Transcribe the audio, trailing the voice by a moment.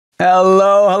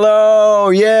Hello, hello,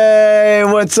 yay,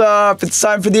 what's up? It's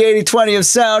time for the 80-20 of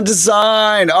sound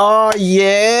design. Oh,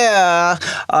 yeah.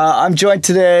 I'm joined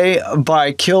today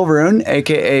by Kilroon,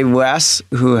 aka Wes,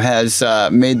 who has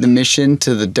made the mission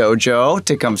to the dojo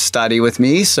to come study with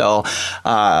me. So,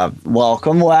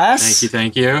 welcome, Wes.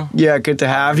 Thank you. Yeah, good to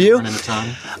have you.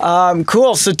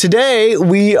 Cool. So today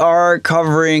we are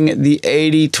covering the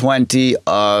 80-20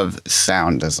 of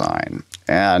sound design.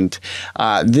 And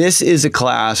this is a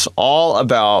class all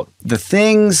about the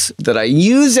things that I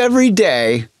use every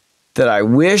day that I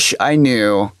wish I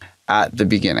knew at the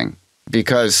beginning.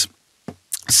 Because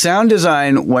sound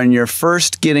design, when you're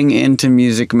first getting into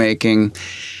music making,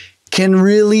 can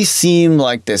really seem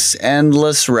like this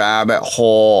endless rabbit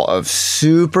hole of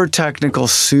super technical,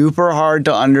 super hard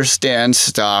to understand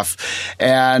stuff.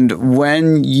 And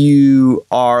when you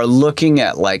are looking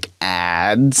at like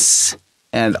ads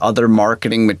and other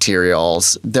marketing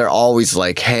materials, they're always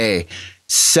like, hey,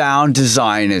 sound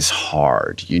design is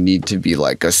hard. You need to be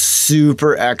like a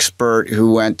super expert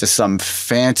who went to some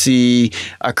fancy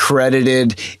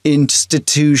accredited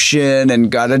institution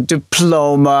and got a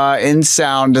diploma in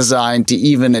sound design to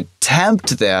even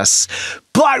attempt this.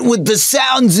 But with the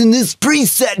sounds in this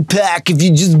preset pack, if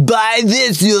you just buy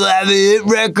this, you'll have a hit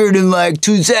record in like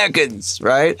 2 seconds,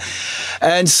 right?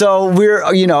 And so we're,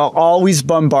 always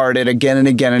bombarded again and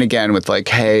again and again with like,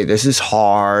 hey, this is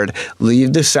hard.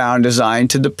 Leave the sound design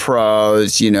to the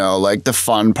pros, like the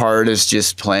fun part is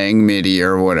just playing MIDI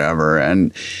or whatever.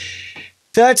 And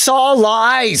that's all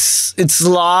lies. It's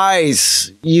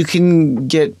lies. You can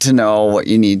get to know what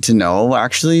you need to know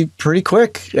actually pretty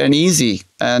quick and easy.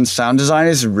 And sound design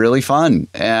is really fun.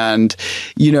 And,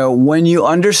 when you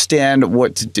understand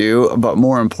what to do, but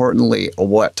more importantly,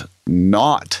 what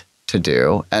not to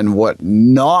do and what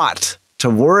not to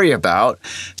worry about,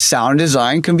 sound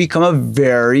design can become a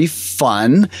very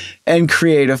fun and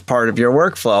creative part of your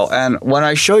workflow. And when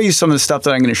I show you some of the stuff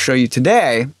that I'm going to show you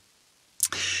today,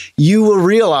 you will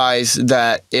realize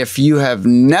that if you have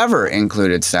never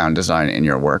included sound design in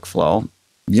your workflow,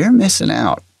 you're missing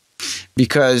out.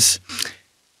 Because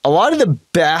a lot of the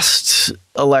best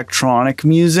electronic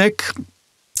music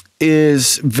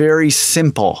is very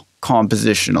simple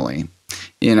compositionally,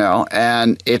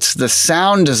 and it's the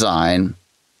sound design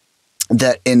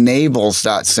that enables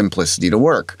that simplicity to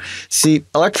work. See,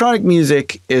 electronic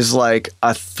music is like a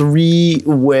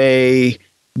 3-way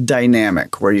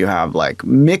dynamic where you have like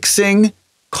mixing,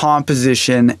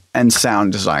 composition, and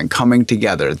sound design coming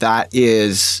together. That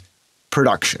is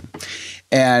production.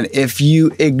 And if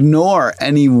you ignore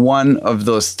any one of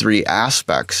those 3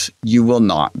 aspects, you will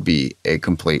not be a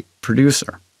complete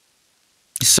producer.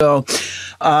 So,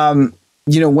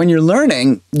 when you're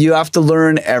learning, you have to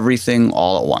learn everything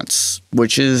all at once,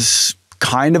 which is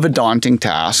kind of a daunting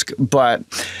task. But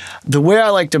the way I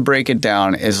like to break it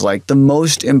down is like the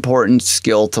most important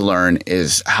skill to learn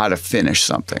is how to finish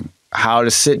something, how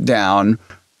to sit down,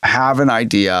 have an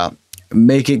idea,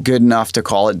 make it good enough to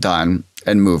call it done,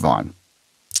 and move on.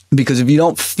 Because if you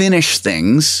don't finish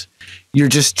things, you're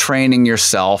just training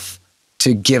yourself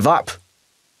to give up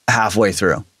halfway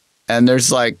through. And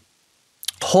there's like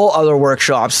whole other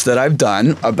workshops that I've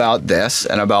done about this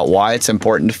and about why it's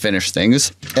important to finish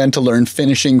things and to learn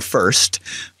finishing first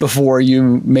before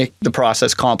you make the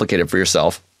process complicated for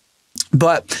yourself.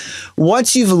 But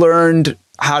once you've learned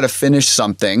how to finish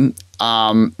something,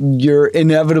 you're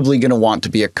inevitably going to want to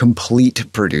be a complete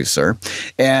producer.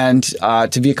 And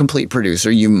to be a complete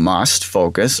producer, you must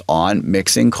focus on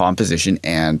mixing, composition,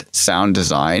 and sound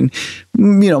design,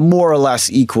 more or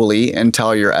less equally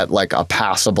until you're at like a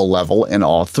passable level in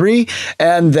all 3.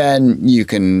 And then you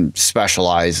can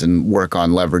specialize and work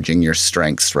on leveraging your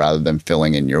strengths rather than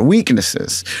filling in your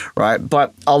weaknesses, right?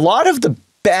 But a lot of the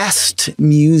best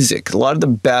music, a lot of the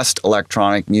best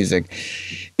electronic music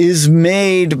is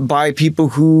made by people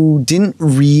who didn't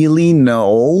really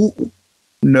know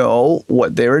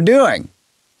what they were doing.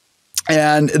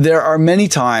 And there are many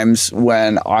times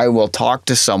when I will talk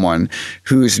to someone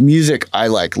whose music I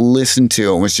like listened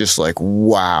to and was just like,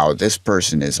 wow, this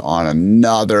person is on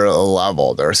another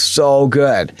level. They're so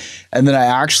good. And then I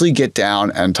actually get down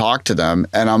and talk to them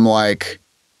and I'm like,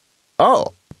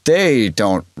 oh, they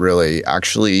don't really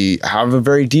actually have a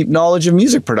very deep knowledge of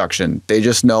music production. They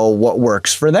just know what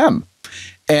works for them.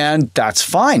 And that's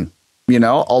fine. A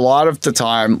lot of the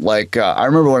time, like I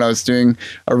remember when I was doing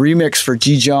a remix for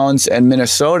G. Jones and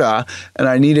Minnesota, and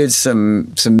I needed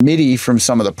some MIDI from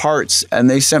some of the parts, and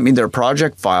they sent me their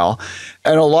project file,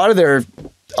 and a lot of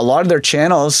their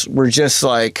channels were just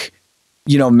like,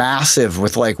 massive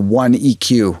with like 1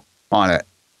 EQ on it,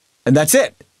 and that's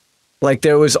it. Like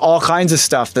there was all kinds of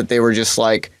stuff that they were just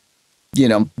like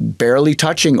barely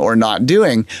touching or not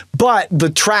doing, but the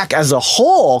track as a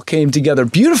whole came together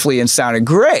beautifully and sounded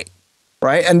great,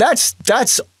 right? And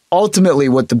that's ultimately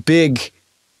what the big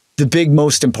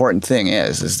most important thing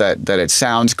is that it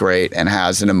sounds great and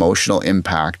has an emotional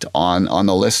impact on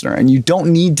the listener. And you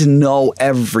don't need to know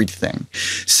everything.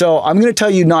 So I'm going to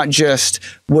tell you not just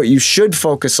what you should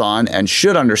focus on and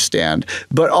should understand,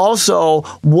 but also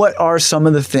what are some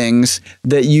of the things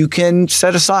that you can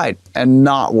set aside and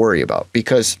not worry about,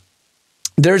 because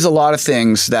there's a lot of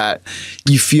things that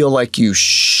you feel like you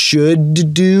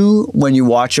should do when you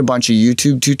watch a bunch of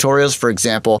YouTube tutorials. For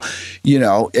example,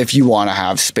 if you want to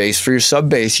have space for your sub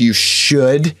bass, you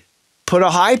should put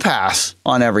a high pass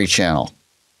on every channel.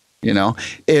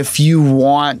 If you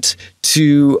want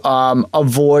to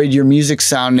avoid your music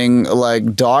sounding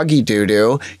like doggy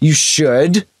doo-doo, you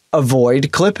should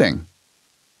avoid clipping,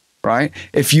 right?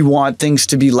 If you want things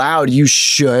to be loud, you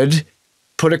should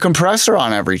put a compressor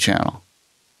on every channel.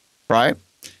 Right?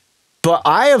 But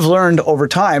I have learned over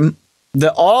time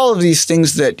that all of these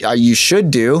things that you should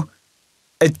do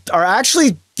are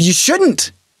actually, you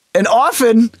shouldn't. And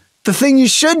often the thing you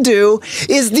should do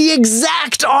is the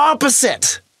exact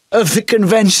opposite of the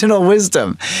conventional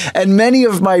wisdom. And many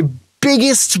of my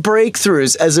biggest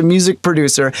breakthroughs as a music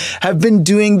producer have been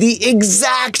doing the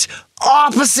exact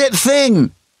opposite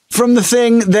thing from the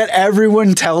thing that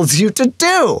everyone tells you to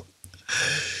do.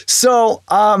 So,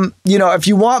 if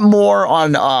you want more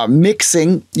on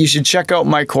mixing, you should check out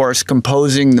my course,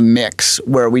 Composing the Mix,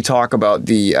 where we talk about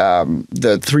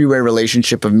the three-way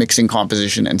relationship of mixing,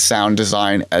 composition, and sound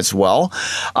design as well.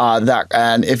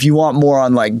 And if you want more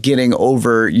on like getting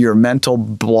over your mental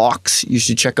blocks, you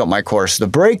should check out my course, The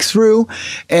Breakthrough.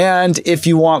 And if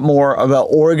you want more about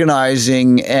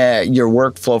organizing your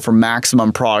workflow for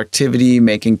maximum productivity,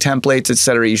 making templates,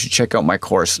 etc., you should check out my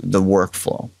course, The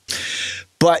Workflow.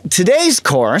 But today's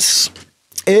course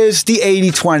is the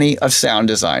 80-20 of sound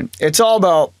design. It's all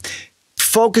about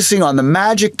focusing on the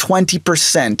magic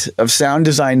 20% of sound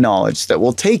design knowledge that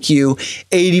will take you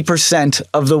 80%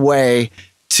 of the way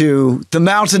to the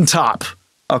mountaintop.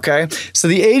 Okay, so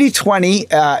the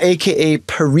 80-20, aka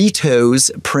Pareto's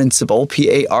principle,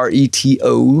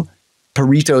 P-A-R-E-T-O,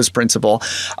 Pareto's principle,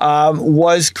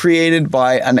 was created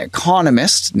by an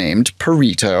economist named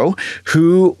Pareto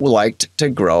who liked to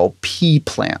grow pea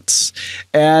plants.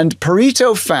 And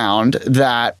Pareto found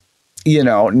that,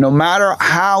 no matter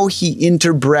how he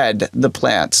interbred the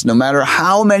plants, no matter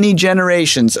how many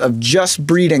generations of just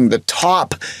breeding the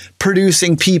top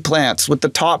producing pea plants with the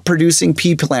top producing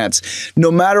pea plants,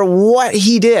 no matter what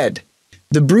he did,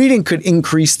 the breeding could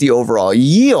increase the overall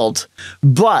yield,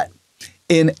 but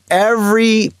in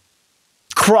every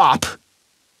crop,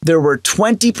 there were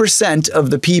 20% of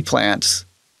the pea plants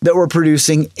that were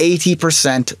producing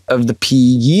 80% of the pea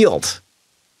yield.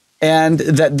 And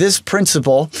that this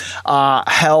principle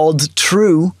held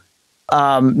true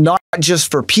not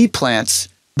just for pea plants,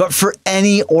 but for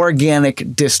any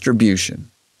organic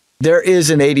distribution. There is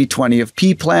an 80-20 of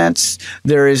pea plants.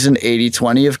 There is an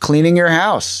 80-20 of cleaning your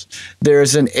house.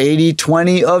 There's an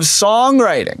 80-20 of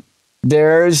songwriting.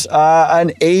 There's an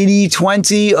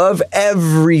 80-20 of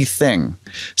everything.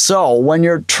 So when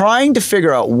you're trying to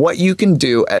figure out what you can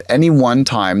do at any one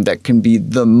time that can be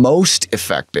the most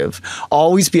effective,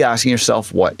 always be asking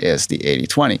yourself, what is the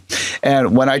 80-20?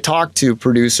 And when I talk to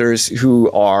producers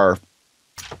who are,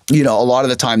 a lot of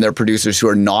the time they're producers who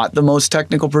are not the most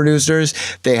technical producers.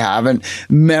 They haven't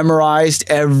memorized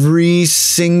every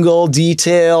single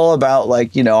detail about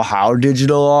how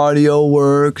digital audio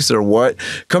works or what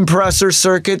compressor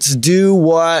circuits do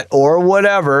what or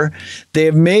whatever.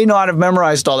 They may not have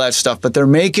memorized all that stuff, but they're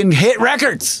making hit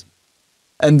records.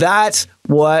 And that's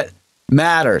what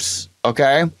matters,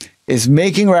 okay? Is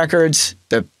making records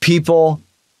that people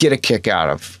get a kick out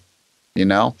of,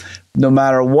 no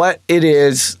matter what it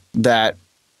is that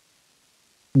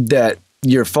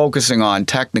you're focusing on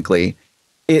technically,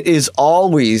 it is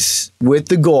always with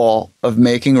the goal of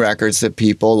making records that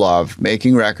people love,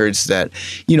 making records that,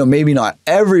 maybe not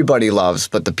everybody loves,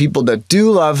 but the people that do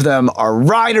love them are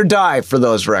ride or die for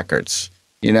those records.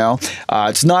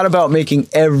 It's not about making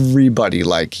everybody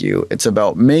like you. It's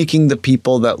about making the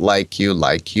people that like you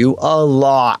a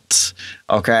lot.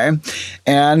 Okay.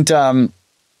 And,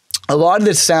 a lot of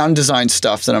the sound design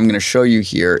stuff that I'm going to show you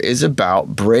here is about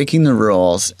breaking the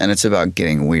rules, and it's about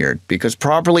getting weird, because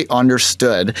properly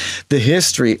understood, the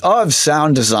history of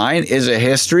sound design is a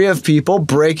history of people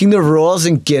breaking the rules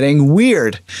and getting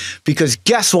weird. Because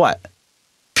guess what?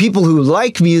 People who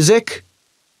like music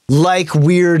like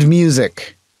weird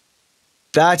music.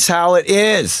 That's how it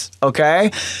is,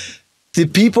 okay? the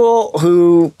people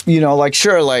who, like,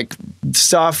 sure, like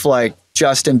stuff like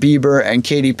Justin Bieber and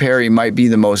Katy Perry might be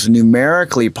the most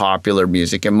numerically popular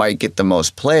music and might get the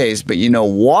most plays, but you know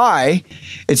why?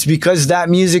 It's because that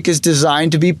music is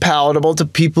designed to be palatable to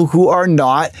people who are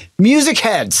not music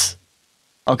heads.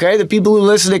 Okay? The people who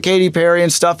listen to Katy Perry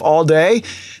and stuff all day,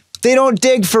 they don't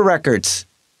dig for records.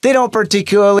 They don't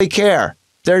particularly care.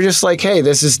 They're just like, hey,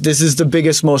 this is the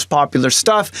biggest, most popular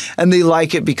stuff, and they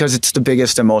like it because it's the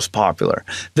biggest and most popular.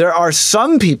 There are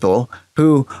some people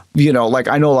who, like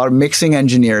I know a lot of mixing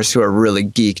engineers who are really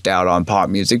geeked out on pop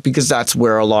music because that's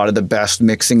where a lot of the best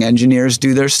mixing engineers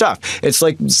do their stuff. It's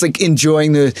like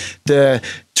enjoying the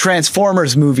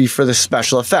Transformers movie for the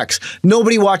special effects.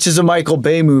 Nobody watches a Michael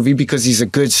Bay movie because he's a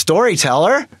good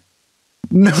storyteller.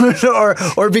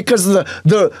 or because of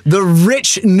the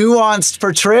rich, nuanced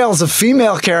portrayals of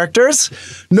female characters.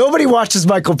 Nobody watches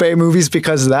Michael Bay movies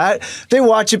because of that. They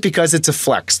watch it because it's a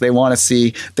flex. They want to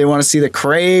see the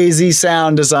crazy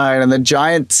sound design and the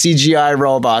giant CGI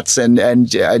robots and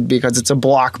because it's a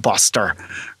blockbuster,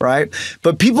 right?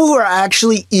 But people who are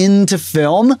actually into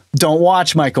film don't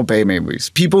watch Michael Bay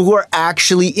movies. People who are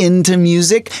actually into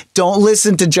music don't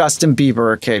listen to Justin Bieber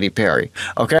or Katy Perry.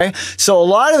 Okay? So a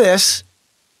lot of this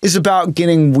is about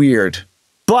getting weird,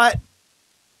 but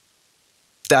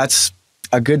that's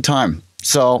a good time.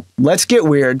 So let's get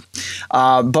weird.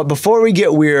 But before we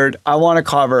get weird, I want to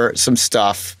cover some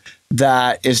stuff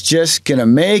that is just going to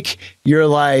make your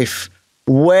life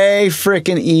way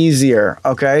freaking easier.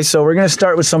 Okay. So we're going to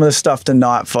start with some of the stuff to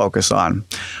not focus on.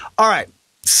 All right.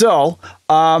 So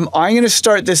I'm going to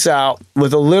start this out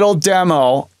with a little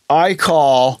demo I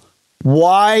call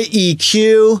Why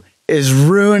EQ is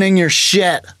ruining your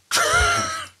shit,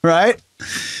 right?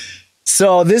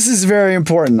 So this is very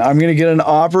important. I'm going to get an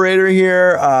operator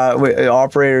here.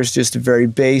 Operator is just a very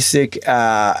basic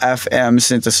FM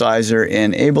synthesizer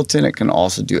in Ableton. It can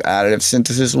also do additive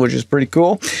synthesis, which is pretty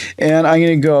cool. And I'm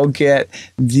going to go get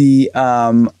the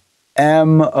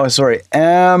M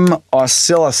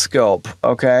oscilloscope.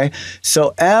 Okay,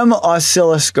 so M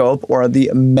oscilloscope, or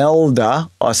the Melda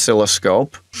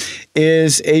oscilloscope,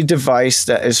 is a device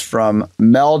that is from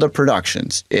Melda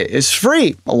Productions. It is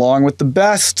free, along with the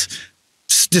best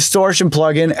distortion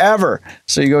plugin ever.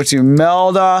 So you go to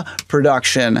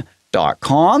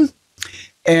meldaproduction.com,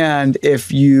 and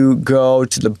if you go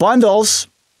to the bundles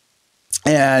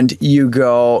and you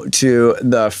go to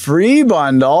the free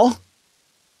bundle,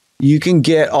 you can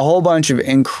get a whole bunch of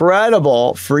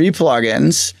incredible free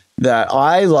plugins that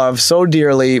I love so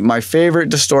dearly. My favorite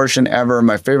distortion ever,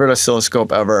 my favorite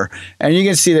oscilloscope ever. And you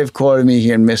can see they've quoted me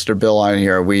here and Mr. Bill on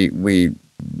here. We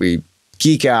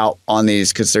geek out on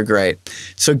these because they're great.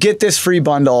 So get this free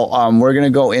bundle. We're going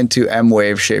to go into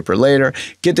M-Wave Shaper later.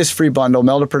 Get this free bundle.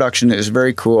 Melda Production is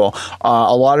very cool.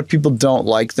 A lot of people don't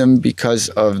like them because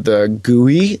of the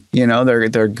GUI.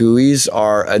 Their GUIs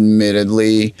are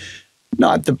admittedly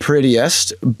not the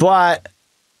prettiest, but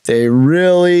they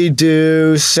really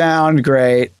do sound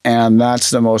great, and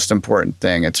that's the most important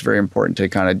thing. It's very important to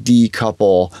kind of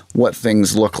decouple what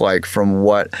things look like from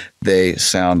what they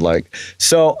sound like.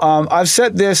 So I've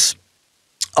set this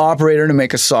operator to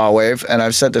make a saw wave, and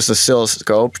I've set this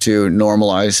oscilloscope to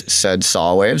normalize said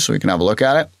saw wave, so we can have a look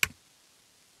at it.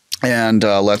 And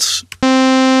let's...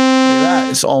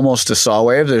 It's almost a saw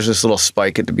wave. There's this little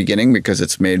spike at the beginning because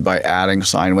it's made by adding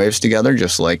sine waves together,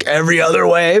 just like every other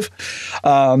wave.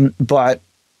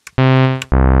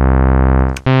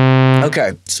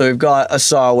 Okay, so we've got a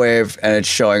saw wave and it's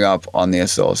showing up on the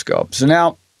oscilloscope. So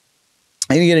now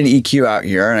I'm going to get an EQ out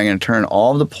here and I'm going to turn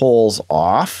all of the poles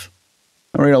off.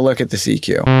 And we're going to look at this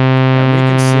EQ. And we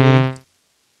can see,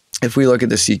 if we look at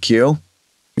this EQ,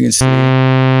 we can see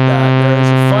that there is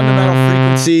a fundamental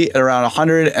frequency at around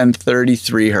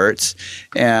 133 hertz,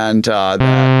 and that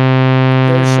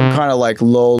there's some kind of like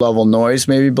low-level noise,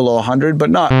 maybe below 100, but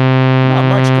not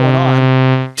much going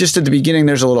on. Just at the beginning,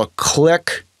 there's a little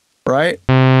click, right?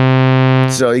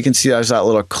 So you can see there's that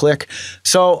little click.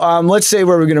 So let's say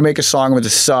we're going to make a song with a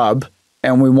sub,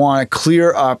 and we want to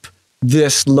clear up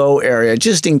this low area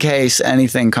just in case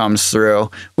anything comes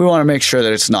through. We want to make sure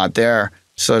that it's not there,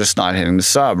 so it's not hitting the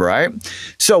sub, right?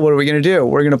 So what are we going to do?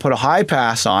 We're going to put a high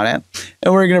pass on it,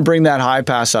 and we're going to bring that high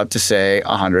pass up to, say,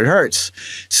 100 hertz.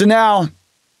 So now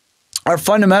our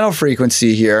fundamental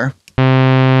frequency here is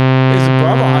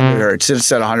above 100 hertz.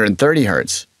 It's at 130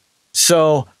 hertz.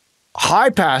 So high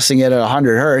passing it at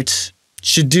 100 hertz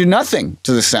should do nothing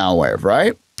to the sound wave,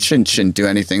 right? Shouldn't do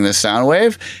anything to the sound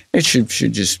wave. It should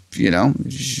just,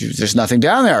 there's nothing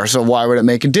down there. So why would it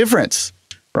make a difference,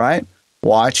 right?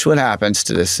 Watch what happens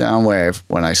to this sound wave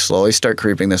when I slowly start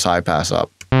creeping this high pass up.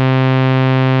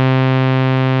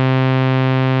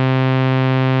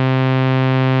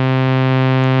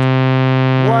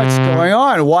 going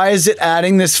on? Why is it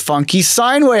adding this funky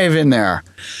sine wave in there?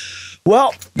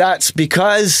 Well, that's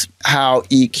because how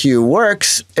EQ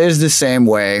works is the same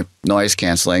way noise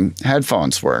canceling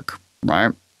headphones work,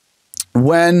 right?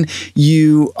 When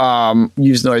you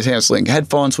use noise canceling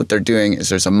headphones, what they're doing is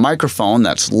there's a microphone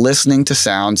that's listening to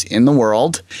sounds in the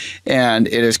world, and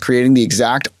it is creating the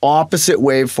exact opposite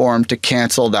waveform to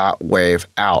cancel that wave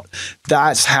out.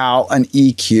 That's how an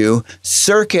EQ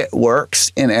circuit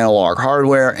works in analog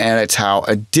hardware, and it's how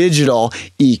a digital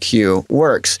EQ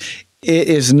works. It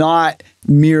is not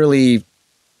merely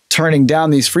turning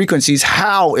down these frequencies.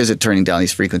 How is it turning down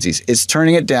these frequencies? It's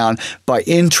turning it down by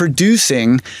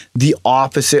introducing the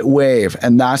opposite wave.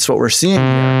 And that's what we're seeing here.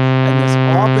 And this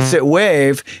opposite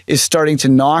wave is starting to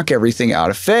knock everything out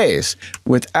of phase.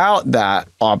 Without that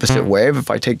opposite wave,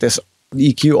 if I take this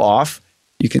EQ off,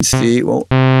 you can see, well, you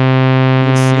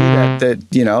can see that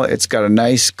you know, it's got a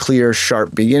nice, clear,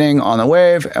 sharp beginning on the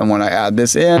wave. And when I add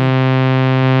this in,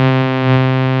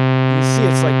 you see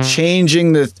it's like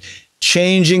changing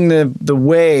the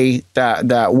way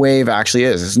that wave actually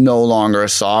is. It's no longer a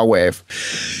saw wave.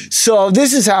 So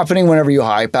this is happening whenever you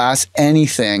high pass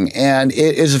anything, and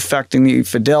it is affecting the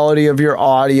fidelity of your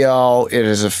audio. It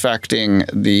is affecting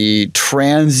the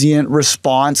transient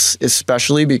response,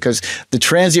 especially because the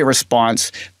transient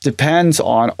response depends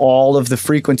on all of the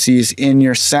frequencies in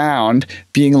your sound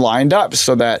being lined up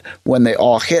so that when they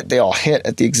all hit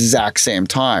at the exact same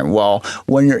time. Well,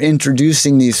 when you're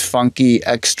introducing these funky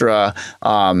extra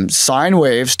sine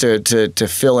waves to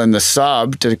fill in the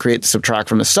sub, to create the subtract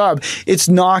from the sub, it's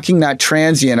knocking that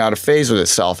transient out of phase with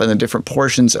itself, and the different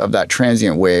portions of that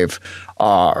transient wave,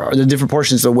 the different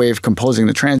portions of the wave composing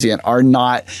the transient are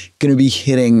not going to be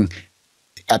hitting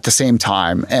at the same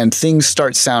time, and things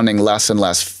start sounding less and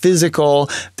less physical.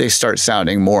 They start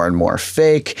sounding more and more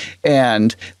fake,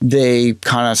 and they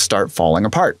kind of start falling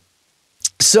apart.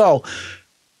 So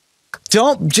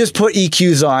don't just put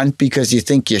EQs on because you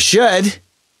think you should.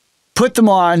 Put them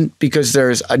on because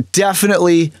there's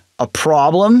definitely a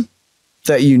problem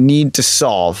that you need to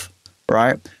solve,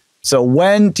 right? So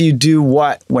when do you do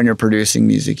what when you're producing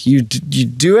music? You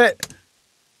do it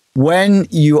when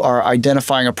you are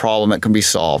identifying a problem that can be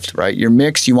solved, right? Your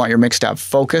mix, you want your mix to have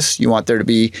focus. You want there to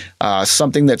be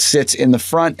something that sits in the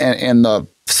front and the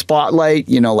spotlight,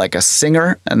 you know, like a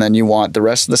singer, and then you want the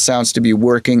rest of the sounds to be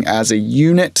working as a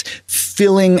unit,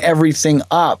 filling everything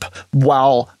up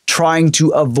while trying to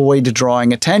avoid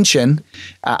drawing attention,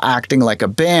 acting like a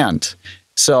band.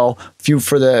 So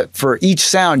for each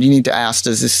sound, you need to ask,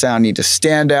 does this sound need to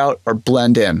stand out or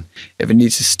blend in? If it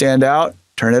needs to stand out,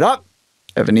 turn it up.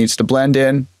 If it needs to blend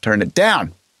in, turn it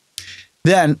down.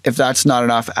 Then, if that's not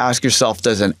enough, ask yourself,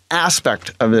 does an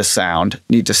aspect of the sound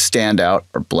need to stand out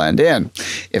or blend in?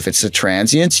 If it's the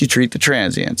transients, you treat the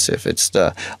transients. If it's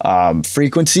the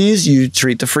frequencies, you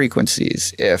treat the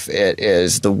frequencies. If it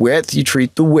is the width, you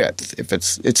treat the width. If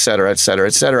it's et cetera, et cetera,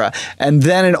 et cetera. And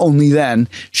then and only then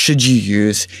should you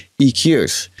use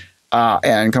EQs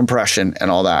and compression and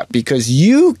all that, because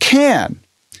you can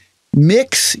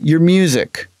mix your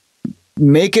music,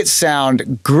 make it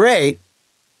sound great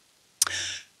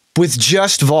with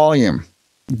just volume.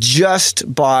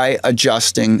 Just by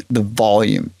adjusting the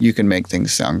volume, you can make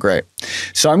things sound great.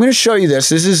 So I'm going to show you this.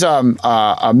 This is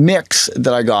a mix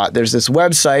that I got. There's this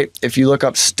website. If you look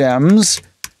up stems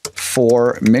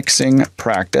for mixing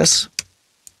practice,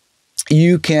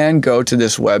 you can go to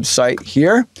this website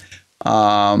here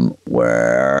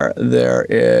where there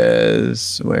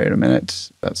is, wait a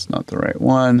minute, that's not the right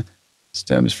one.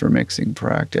 Stems for mixing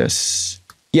practice.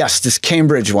 Yes, this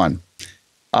Cambridge one.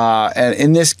 And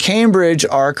in this Cambridge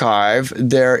archive,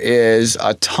 there is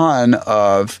a ton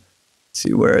of, let's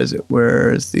see, where is it?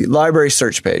 Where is the library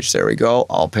search page? There we go.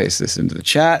 I'll paste this into the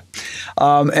chat.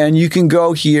 And you can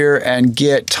go here and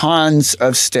get tons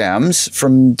of stems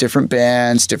from different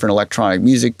bands, different electronic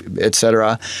music,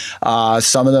 etc.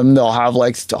 Some of them, they'll have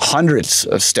like hundreds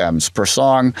of stems per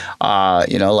song.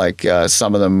 You know, like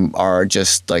some of them are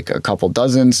just like a couple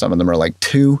dozen. Some of them are like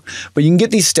 2. But you can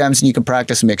get these stems and you can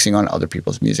practice mixing on other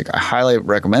people's music. I highly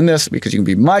recommend this because you can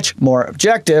be much more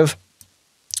objective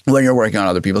when you're working on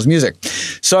other people's music.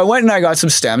 So I went and I got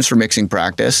some stems for mixing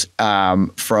practice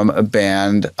from a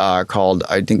band called,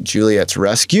 I think, Juliet's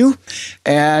Rescue.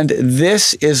 And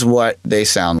this is what they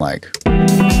sound like.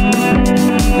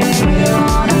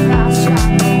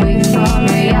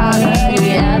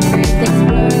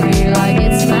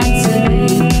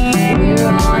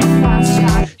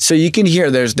 So you can hear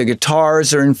there's the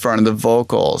guitars are in front of the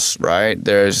vocals, right?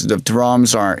 There's the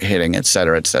drums aren't hitting, et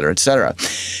cetera, et cetera, et cetera.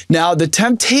 Now the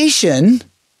temptation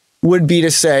would be to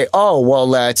say, oh, well,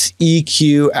 let's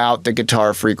EQ out the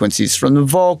guitar frequencies from the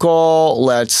vocal.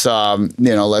 Let's,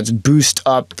 let's boost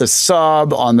up the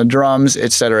sub on the drums,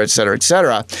 et cetera, et cetera, et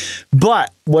cetera.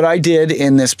 But what I did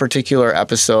in this particular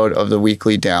episode of the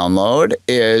weekly download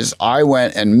is I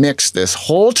went and mixed this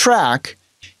whole track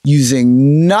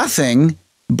using nothing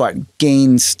but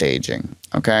gain staging.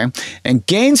 Okay. And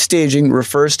gain staging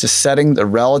refers to setting the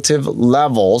relative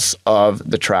levels of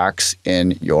the tracks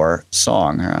in your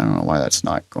song. I don't know why that's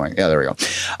not going. Yeah, there we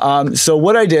go. So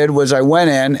what I did was I went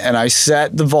in and I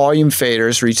set the volume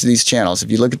faders for each of these channels.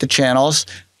 If you look at the channels,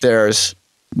 there's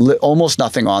almost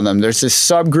nothing on them. There's this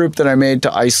subgroup that I made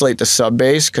to isolate the sub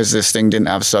bass because this thing didn't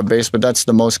have sub bass, but that's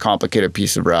the most complicated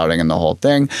piece of routing in the whole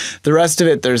thing. The rest of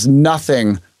it, there's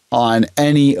nothing on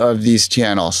any of these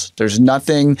channels. There's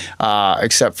nothing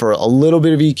except for a little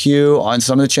bit of EQ on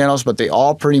some of the channels, but they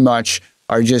all pretty much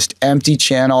are just empty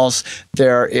channels.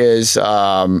 There is,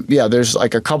 there's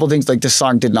like a couple things, like this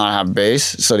song did not have bass.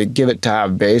 So to give it to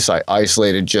have bass, I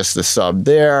isolated just the sub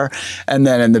there. And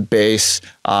then in the bass,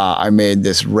 I made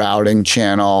this routing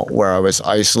channel where I was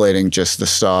isolating just the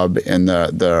sub in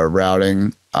the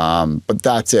routing. But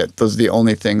that's it. Those are the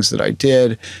only things that I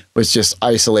did, was just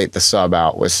isolate the sub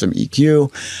out with some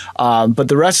EQ. But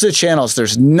the rest of the channels,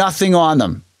 there's nothing on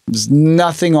them. There's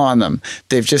nothing on them.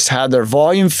 They've just had their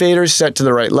volume faders set to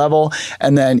the right level.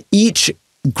 And then each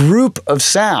group of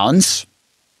sounds,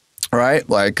 right,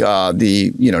 like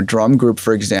the drum group,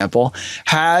 for example,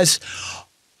 has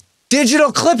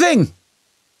digital clipping.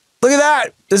 Look at that.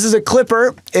 This is a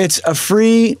clipper. It's a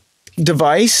free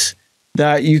device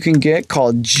that you can get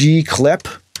called G-Clip.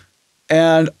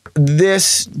 And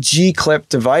this G-Clip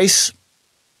device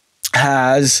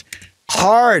has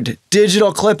hard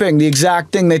digital clipping, the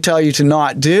exact thing they tell you to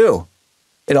not do.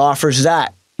 It offers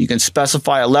that. You can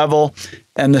specify a level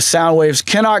and the sound waves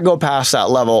cannot go past that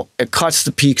level. It cuts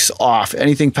the peaks off.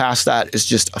 Anything past that is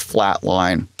just a flat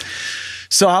line.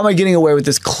 So how am I getting away with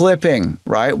this clipping,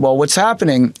 right? Well, what's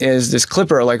happening is this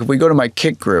clipper, like if we go to my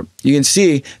kick group, you can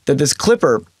see that this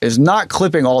clipper is not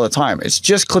clipping all the time. It's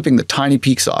just clipping the tiny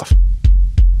peaks off,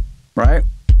 right?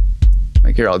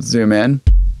 Like here, I'll zoom in.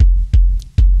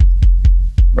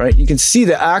 Right? You can see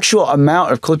the actual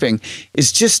amount of clipping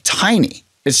is just tiny.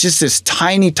 It's just this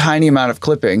tiny, tiny amount of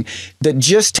clipping that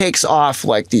just takes off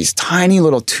like these tiny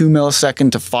little 2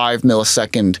 millisecond to 5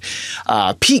 millisecond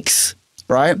peaks,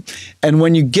 right? And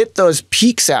when you get those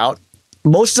peaks out,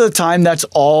 most of the time, that's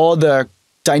all the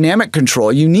dynamic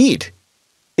control you need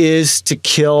is to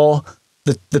kill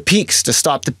the peaks, to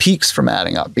stop the peaks from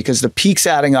adding up, because the peaks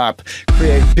adding up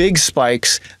create big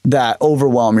spikes that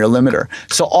overwhelm your limiter.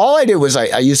 So all I did was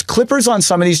I used clippers on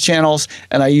some of these channels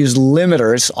and I used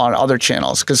limiters on other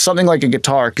channels, because something like a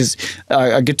guitar, because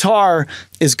a guitar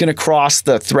is going to cross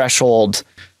the threshold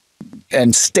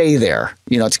and stay there.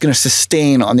 It's going to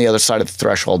sustain on the other side of the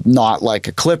threshold, not like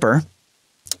a clipper.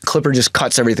 Clipper just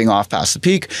cuts everything off past the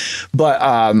peak, but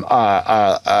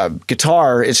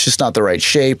guitar, it's just not the right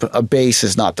shape. A bass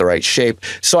is not the right shape.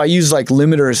 So I use like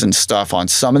limiters and stuff on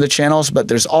some of the channels, but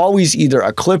there's always either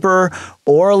a clipper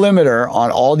or a limiter on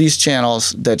all these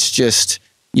channels that's just,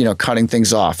 cutting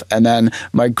things off. And then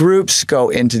my groups go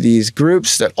into these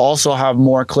groups that also have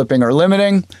more clipping or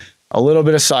limiting, a little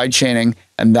bit of side chaining,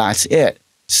 and that's it.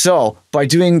 So by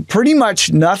doing pretty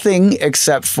much nothing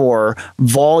except for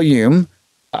volume,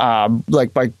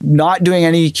 like by not doing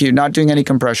any EQ, not doing any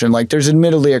compression, like there's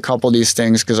admittedly a couple of these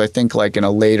things because I think like in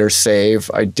a later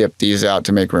save, I dipped these out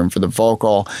to make room for the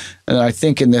vocal. And I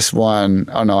think in this one,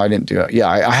 oh no, I didn't do it. Yeah,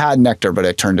 I had Nectar, but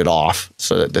I turned it off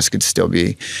so that this could still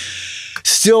be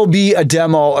a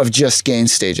demo of just gain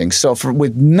staging. So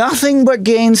with nothing but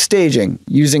gain staging,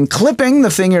 using clipping, the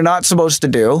thing you're not supposed to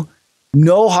do,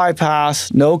 no high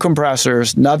pass, no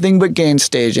compressors, nothing but gain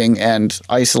staging and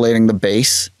isolating the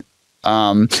bass.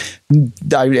 I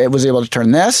was able to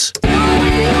turn this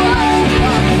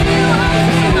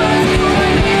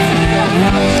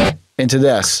into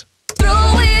this.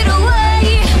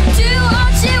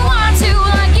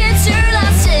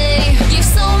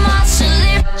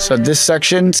 So this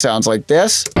section sounds like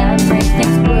this.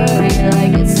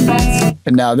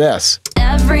 And now this.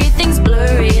 Everything's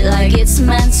blurry like it's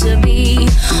meant to be.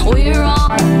 We're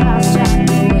all away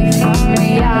from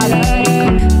reality.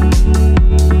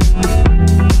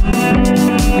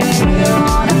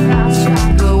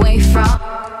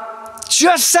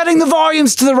 Just setting the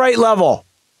volumes to the right level.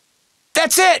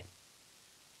 That's it.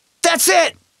 That's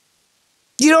it.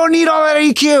 You don't need all that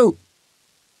EQ.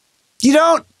 You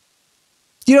don't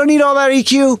need all that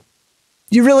EQ.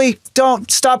 You really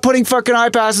don't. Stop putting fucking high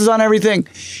passes on everything.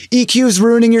 EQ is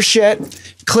ruining your shit.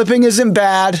 Clipping isn't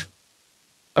bad.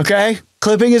 Okay?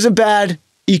 Clipping isn't bad.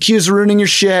 EQ is ruining your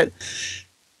shit.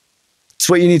 It's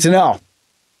what you need to know.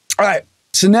 All right.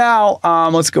 So now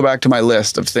let's go back to my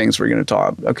list of things we're going to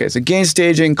talk about. Okay, so gain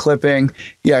staging, clipping.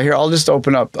 Yeah, here, I'll just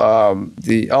open up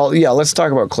let's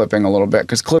talk about clipping a little bit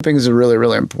because clipping is a really,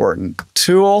 really important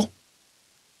tool.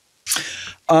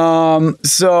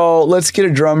 So let's get a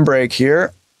drum break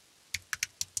here.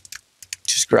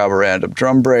 Just grab a random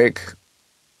drum break.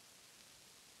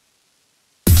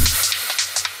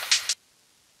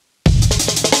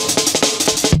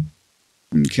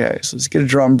 Okay, so let's get a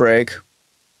drum break.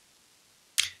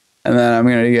 And then I'm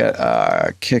going to get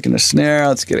a kick and a snare.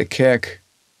 Let's get a kick.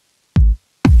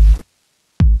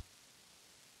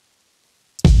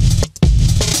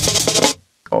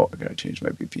 Oh, I got to change my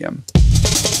BPM.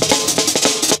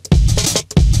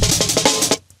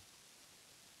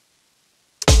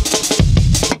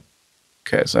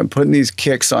 Okay, so I'm putting these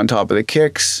kicks on top of the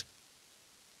kicks.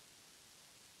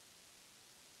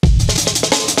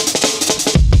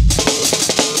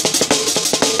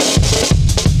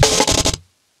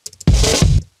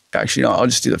 Actually, no, I'll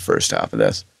just do the first half of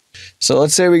this. So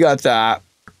let's say we got that.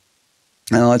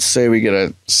 And let's say we get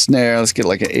a snare. Let's get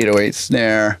like an 808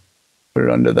 snare. Put it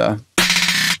under the...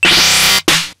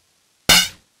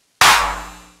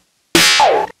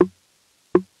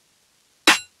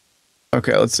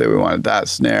 Okay, let's say we wanted that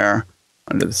snare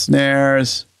under the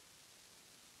snares.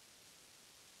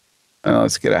 And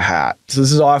let's get a hat. So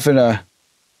this is often a,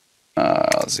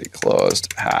 let's see,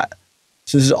 closed hat.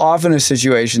 So this is often a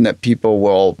situation that people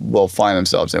will find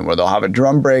themselves in where they'll have a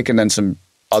drum break and then some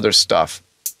other stuff,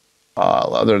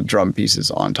 other drum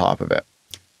pieces on top of it,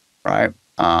 right?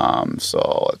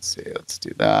 So let's see, let's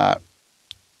do that.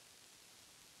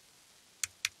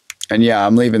 And yeah,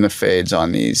 I'm leaving the fades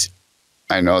on these.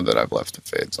 I know that I've left the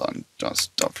fades on.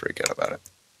 Just don't forget about it.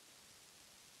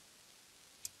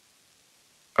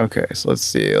 Okay, so let's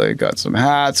see. We got some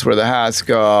hats where the hats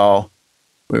go.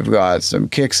 We've got some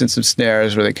kicks and some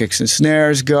snares where the kicks and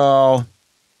snares go.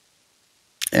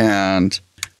 And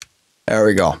there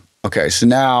we go. Okay, so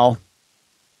now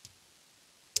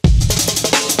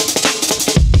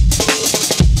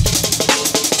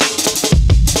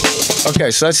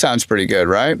okay, so that sounds pretty good,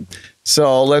 right?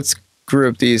 So let's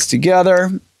group these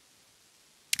together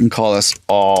and call this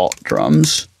all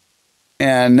drums.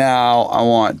 And now I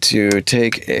want to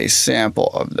take a sample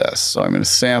of this. So I'm going to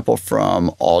sample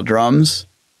from all drums.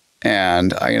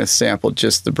 And I'm going to sample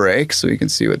just the break so you can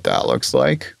see what that looks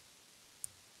like.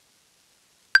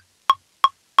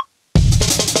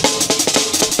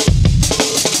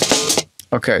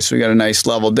 Okay, so we got a nice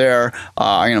level there.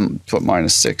 I'm going to put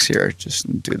 -6 here.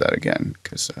 Just do that again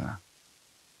because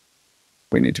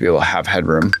we need to be able to have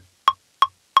headroom.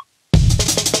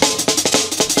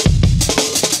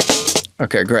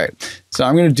 Okay, great. So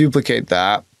I'm going to duplicate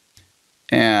that.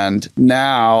 And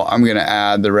now I'm going to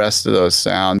add the rest of those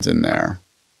sounds in there.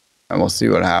 And we'll see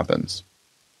what happens.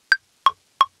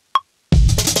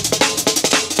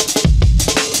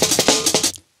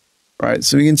 Right,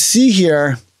 so we can see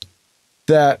here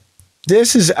that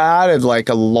this has added like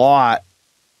a lot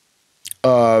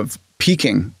of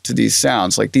peaking to these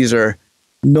sounds. Like these are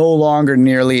no longer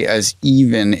nearly as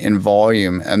even in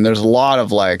volume. And there's a lot of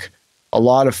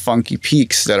funky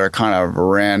peaks that are kind of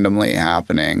randomly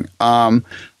happening.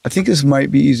 I think this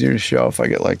might be easier to show if I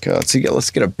get like,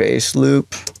 let's get a bass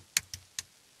loop.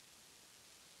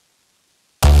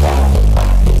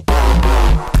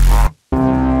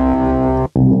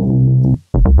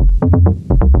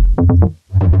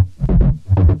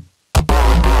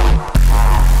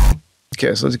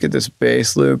 Okay, so let's get this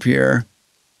bass loop here.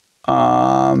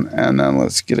 And then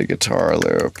let's get a guitar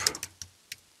loop.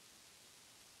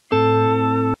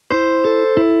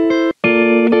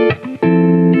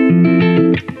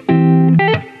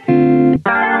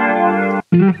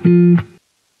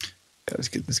 Let's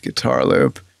get this guitar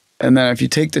loop. And then if you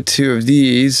take the two of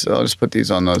these, I'll just put these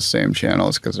on those same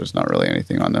channels because there's not really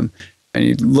anything on them. And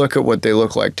you look at what they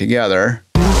look like together.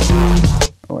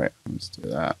 Oh wait, let's do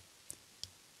that.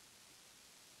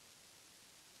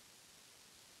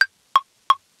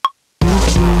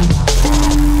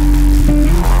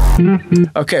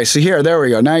 Okay, so there we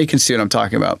go. Now you can see what I'm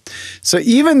talking about. So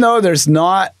even though there's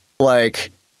not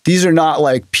like, these are not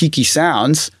like peaky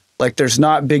sounds, like there's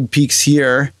not big peaks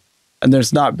here and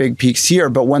there's not big peaks here,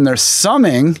 but when they're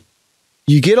summing,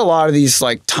 you get a lot of these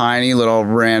like tiny little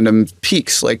random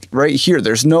peaks. Like right here,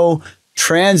 there's no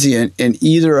transient in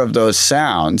either of those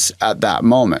sounds at that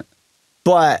moment.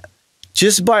 But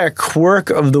just by a quirk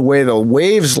of the way the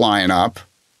waves line up,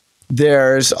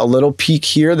 there's a little peak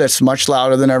here that's much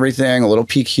louder than everything, a little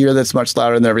peak here that's much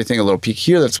louder than everything, a little peak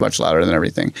here that's much louder than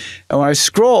everything. And when I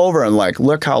scroll over and like,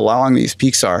 look how long these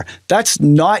peaks are, that's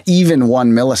not even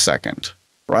 1 millisecond,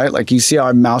 right? Like you see how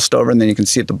I moused over and then you can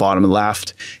see at the bottom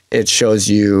left, it shows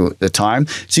you the time.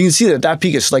 So you can see that that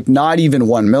peak is like not even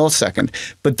 1 millisecond,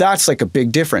 but that's like a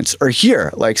big difference. Or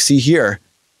here, like see here,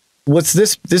 what's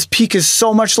this? This peak is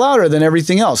so much louder than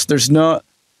everything else. There's no,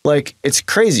 like, it's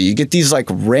crazy. You get these like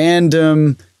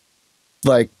random,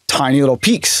 like tiny little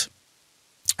peaks,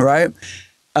 right?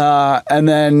 And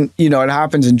then, you know, it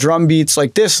happens in drum beats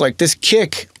like this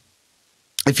kick.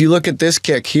 If you look at this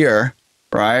kick here,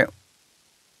 right?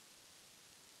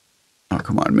 Oh,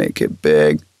 come on, make it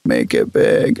big, make it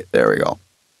big. There we go.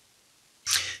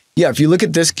 Yeah, if you look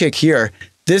at this kick here,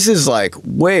 this is like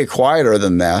way quieter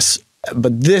than this,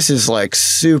 but this is like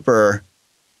super,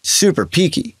 super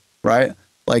peaky, right?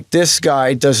 Like this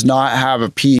guy does not have a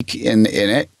peak in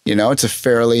it. You know, it's a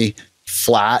fairly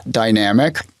flat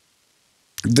dynamic.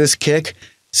 This kick,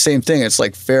 same thing. It's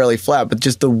like fairly flat, but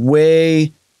just the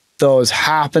way those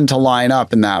happen to line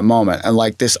up in that moment. And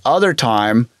like this other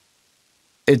time,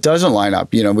 it doesn't line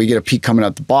up. You know, we get a peak coming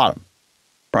out the bottom,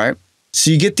 right?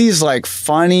 So you get these like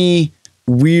funny,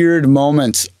 weird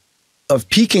moments of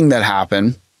peaking that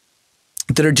happen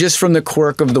that are just from the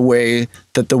quirk of the way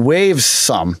that the waves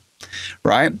sum.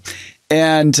 Right.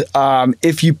 And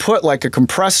if you put like a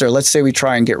compressor, let's say we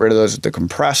try and get rid of those with the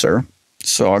compressor.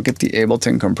 So I'll get the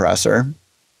Ableton compressor.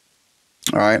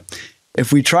 All right.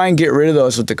 If we try and get rid of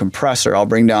those with the compressor, I'll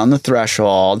bring down the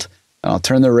threshold and I'll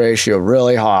turn the ratio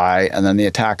really high and then the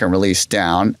attack and release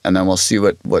down. And then we'll see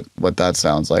what that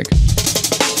sounds like.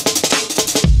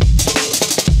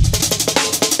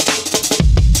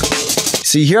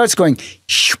 See here, it's going.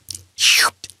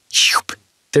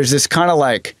 There's this kind of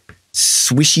like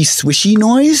swishy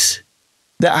noise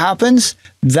that happens.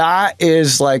 That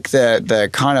is like the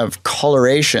kind of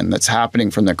coloration that's happening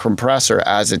from the compressor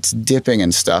as it's dipping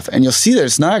and stuff. And you'll see that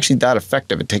it's not actually that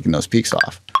effective at taking those peaks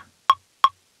off.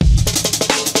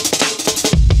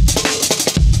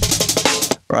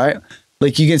 Right?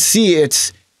 Like you can see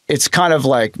it's kind of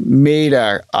like made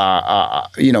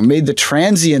made the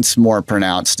transients more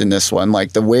pronounced in this one.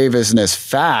 Like the wave isn't as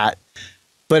fat,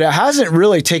 but it hasn't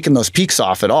really taken those peaks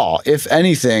off at all. If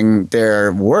anything,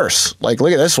 they're worse. Like,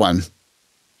 look at this one,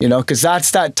 you know, because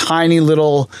that's that tiny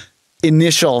little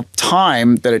initial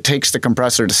time that it takes the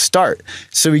compressor to start.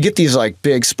 So we get these like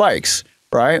big spikes,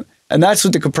 right? And that's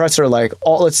what the compressor, like,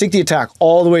 let's take the attack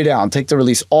all the way down, take the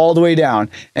release all the way down,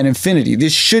 and infinity.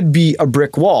 This should be a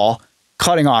brick wall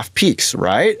cutting off peaks,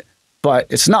 right? But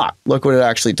it's not. Look what it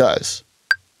actually does.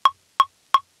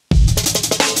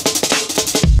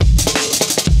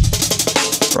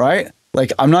 Right?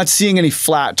 Like I'm not seeing any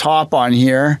flat top on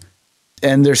here,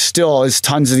 and there still is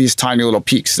tons of these tiny little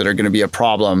peaks that are going to be a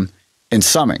problem in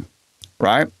summing,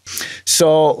 right?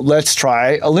 So let's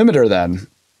try a limiter then,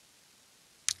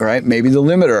 right? Maybe the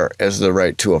limiter is the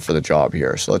right tool for the job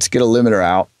here. So let's get a limiter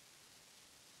out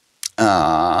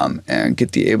and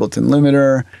get the Ableton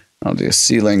limiter. I'll do a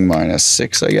ceiling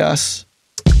 -6, I guess.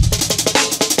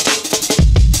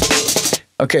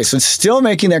 Okay, so it's still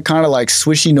making that kind of like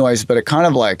swishy noise, but it kind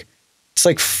of like, it's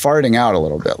like farting out a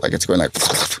little bit. Like it's going like,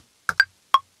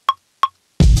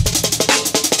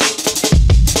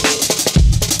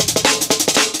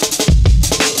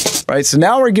 right? So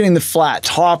now we're getting the flat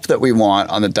top that we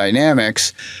want on the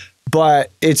dynamics,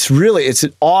 but it's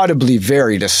audibly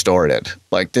very distorted.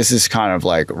 Like this is kind of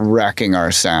like wrecking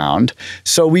our sound.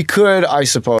 So we could, I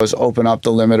suppose, open up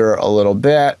the limiter a little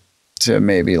bit to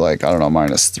maybe like, I don't know,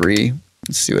 -3.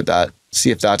 Let's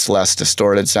see if that's less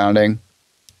distorted sounding.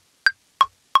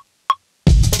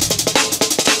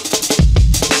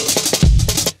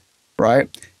 Right?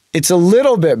 It's a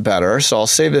little bit better, so I'll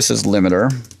save this as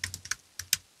limiter.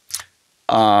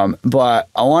 But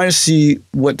I want to see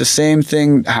what the same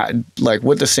thing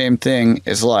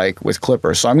is like with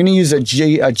Clipper. So I'm going to use a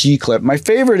G clip. My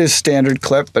favorite is standard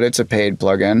clip, but it's a paid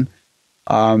plugin.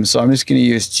 So I'm just going to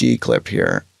use G clip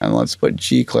here, and let's put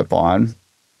G clip on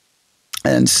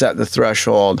and set the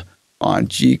threshold on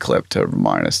G clip to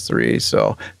 -3.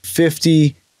 So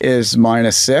 50 is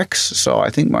 -6. So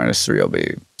I think -3 will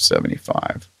be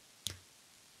 75.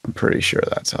 I'm pretty sure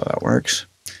that's how that works.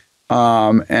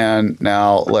 And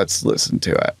now let's listen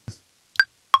to it.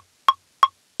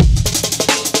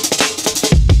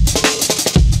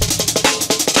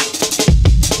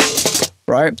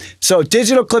 Right? So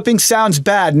digital clipping sounds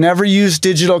bad. Never use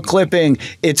digital clipping.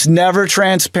 It's never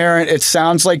transparent. It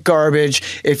sounds like garbage.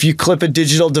 If you clip a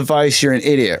digital device, you're an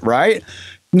idiot, right?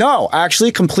 No,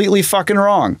 actually completely fucking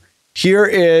wrong. Here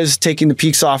is taking the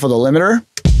peaks off of the limiter.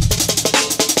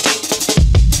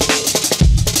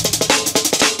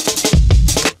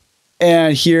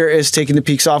 And here is taking the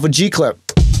peaks off with G-clip.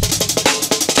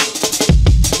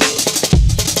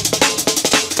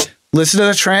 Listen to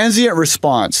the transient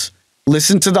response.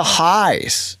 Listen to the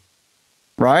highs,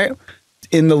 right?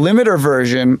 In the limiter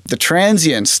version, the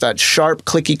transients, that sharp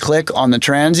clicky click on the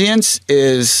transients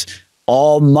is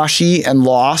all mushy and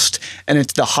lost, and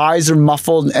the highs are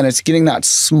muffled, and it's getting that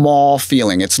small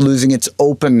feeling. It's losing its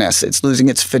openness. It's losing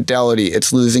its fidelity.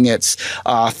 It's losing its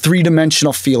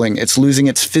three-dimensional feeling. It's losing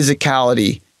its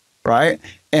physicality, right?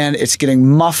 And it's getting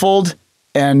muffled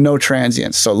and no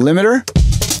transients. So limiter.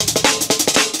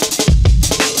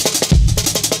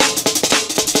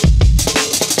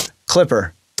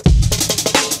 Clipper.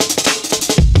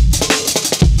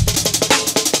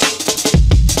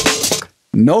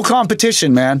 No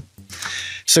competition, man.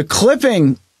 So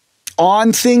clipping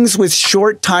on things with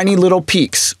short, tiny little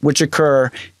peaks, which occur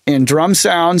in drum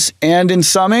sounds and in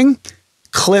summing,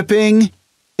 clipping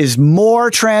is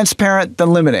more transparent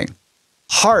than limiting.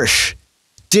 Harsh,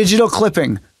 digital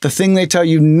clipping, the thing they tell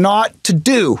you not to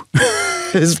do,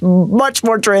 is much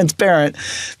more transparent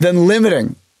than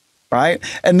limiting, right?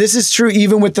 And this is true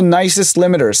even with the nicest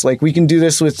limiters. Like we can do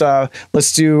this with,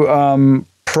 let's do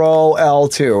Pro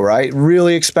L2, right?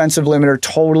 Really expensive limiter,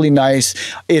 totally nice.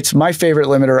 It's my favorite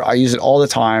limiter. I use it all the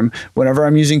time. Whenever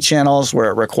I'm using channels where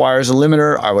it requires a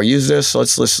limiter, I will use this. So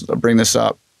let's bring this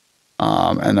up,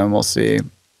 and then we'll see.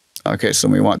 Okay, so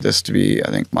we want this to be,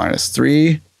 I think,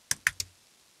 -3.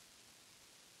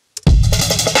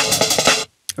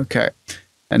 Okay,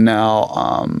 and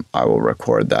now I will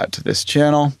record that to this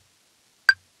channel.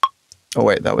 Oh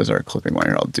wait, that was our clipping one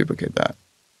here. I'll duplicate that.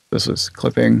 This was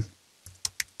clipping.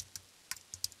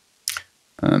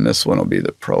 And this one will be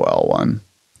the Pro L one.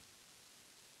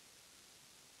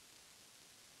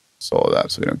 So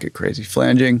that, so we don't get crazy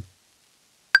flanging.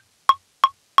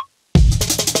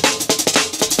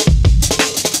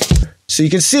 So you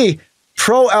can see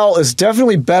Pro L is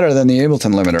definitely better than the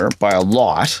Ableton limiter by a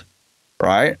lot,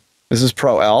 right? This is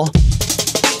Pro L.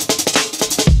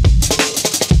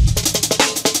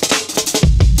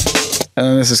 And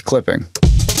then this is clipping.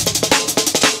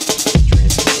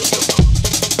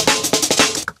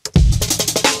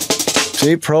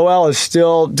 See, Pro L is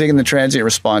still digging the transient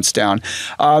response down.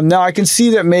 Now I can see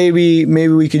that maybe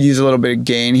we could use a little bit of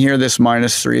gain here, this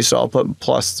 -3, so I'll put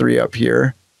 +3 up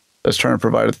here. I was trying to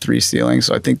provide a 3 ceiling,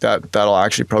 so I think that'll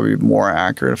actually probably be more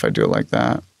accurate if I do it like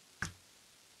that.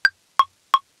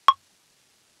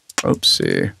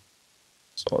 Oopsie.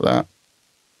 So that.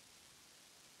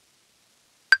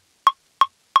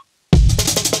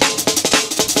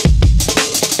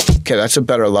 Okay, that's a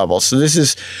better level. So this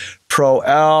is Pro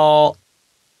L.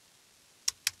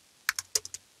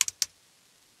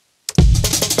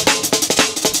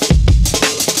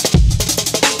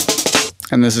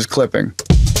 And this is clipping.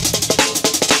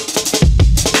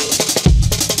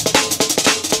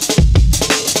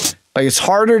 Like it's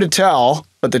harder to tell,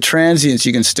 but the transients,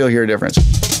 you can still hear a difference.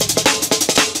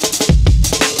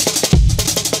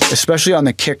 Especially on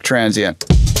the kick transient.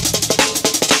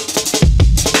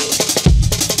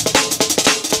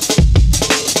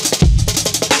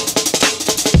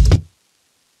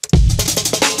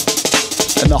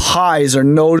 And the highs are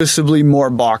noticeably more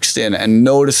boxed in and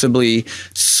noticeably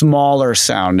smaller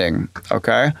sounding,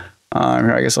 okay?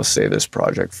 Here, I guess I'll save this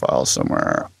project file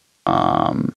somewhere.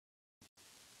 Let's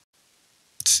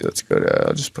see, let's go to,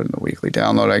 I'll just put in the weekly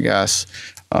download, I guess.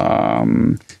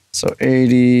 So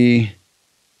 80,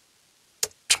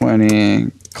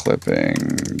 20, clipping,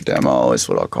 demo is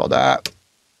what I'll call that.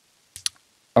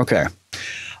 Okay.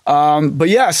 But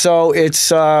yeah, so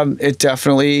it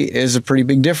definitely is a pretty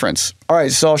big difference. All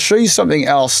right, so I'll show you something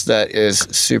else that is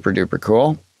super duper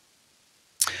cool.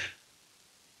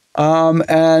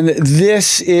 And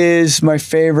this is my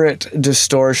favorite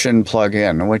distortion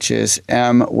plugin, which is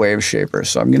M Wave Shaper.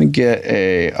 So I'm gonna get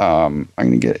a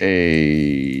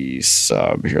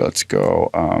sub here. Let's go.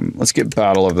 Let's get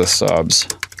Battle of the Subs.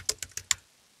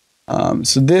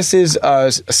 So this is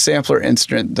a sampler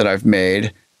instrument that I've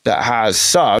made that has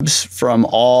subs from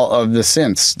all of the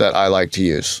synths that I like to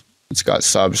use. It's got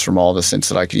subs from all the synths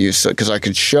that I could use because I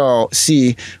could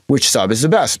see which sub is the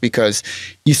best, because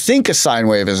you think a sine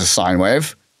wave is a sine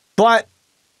wave, but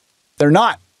they're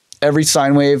not. Every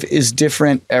sine wave is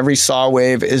different. Every saw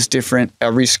wave is different.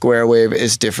 Every square wave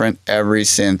is different. Every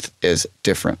synth is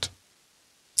different.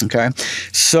 Okay,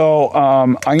 so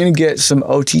I'm going to get some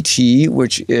OTT,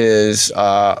 which is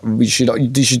you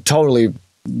should totally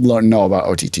know about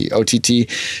OTT. OTT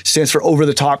stands for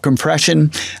over-the-top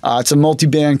compression. It's a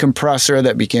multi-band compressor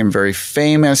that became very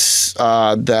famous,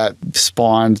 that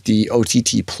spawned the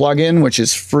OTT plugin, which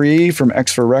is free from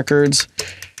Extra Records.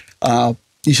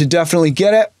 You should definitely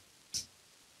get it.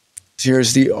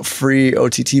 Here's the free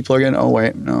OTT plugin. Oh,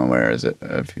 wait. No, where is it?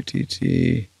 OTT.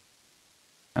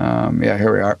 Yeah,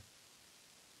 here we are.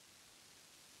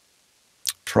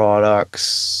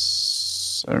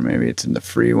 Products. Or maybe it's in the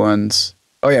free ones.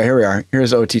 Oh yeah, here we are.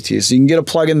 Here's OTT. So you can get a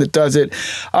plugin that does it.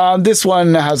 This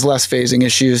one has less phasing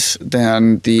issues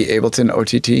than the Ableton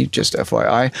OTT, just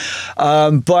FYI.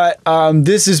 But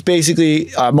this is basically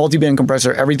a multi-band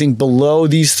compressor. Everything below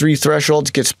these 3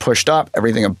 thresholds gets pushed up.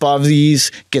 Everything above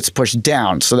these gets pushed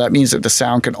down. So that means that the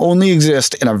sound can only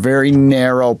exist in a very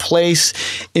narrow place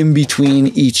in between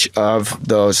each of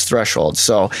those thresholds.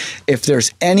 So if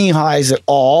there's any highs at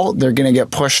all, they're going to get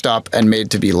pushed up and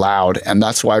made to be loud. And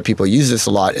that's why people use this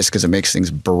a lot, is because it makes things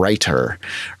brighter,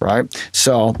 right?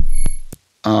 So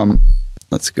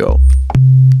let's go.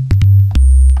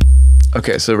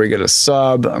 Okay, so we get a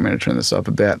sub. I'm going to turn this up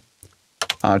a bit.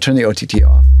 Turn the OTT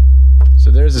off. So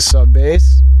there's a sub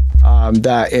bass.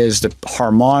 That is the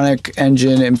harmonic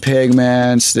engine in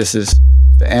Pigments. This is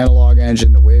the analog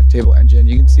engine, the wavetable engine.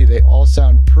 You can see they all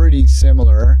sound pretty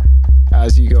similar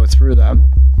as you go through them,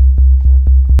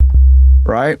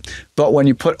 right? But when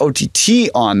you put OTT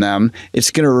on them,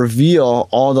 it's going to reveal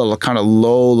all the kind of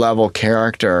low-level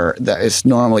character that is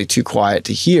normally too quiet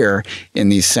to hear in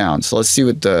these sounds. So let's see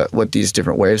what these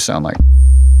different waves sound like.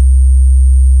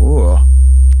 Ooh.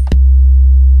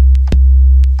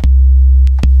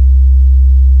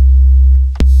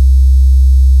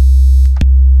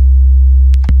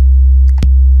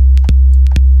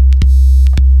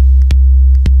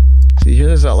 You hear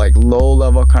this like low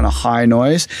level kind of high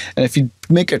noise, and if you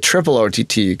make a triple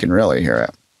OTT, you can really hear it.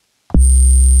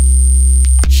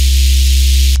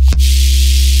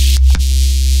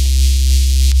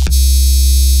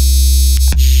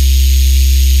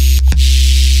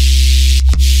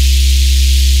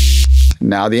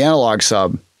 Now the analog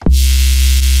sub.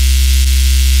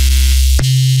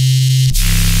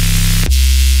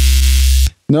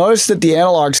 Notice that the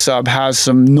analog sub has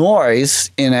some noise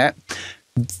in it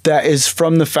that is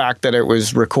from the fact that it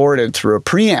was recorded through a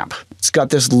preamp. It's got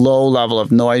this low level of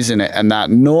noise in it, and that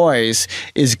noise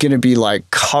is going to be like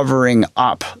covering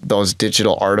up those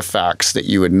digital artifacts that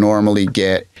you would normally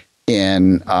get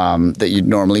in that you'd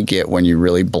normally get when you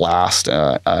really blast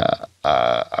a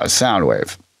sound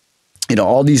wave. You know,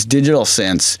 all these digital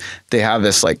synths, they have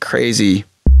this like crazy,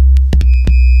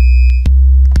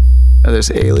 there's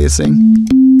aliasing.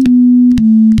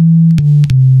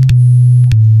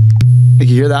 You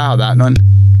hear that? How that one?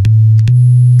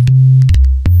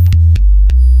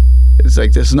 It's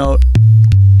like this note,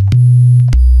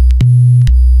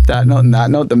 that note, and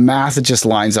that note. The math, it just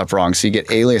lines up wrong, so you get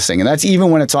aliasing, and that's even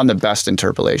when it's on the best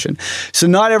interpolation. So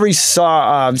not every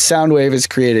sound wave is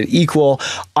created equal.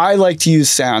 I like to use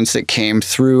sounds that came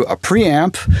through a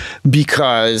preamp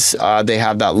because they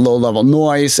have that low-level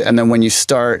noise, and then when you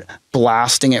start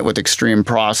blasting it with extreme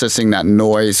processing, that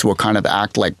noise will kind of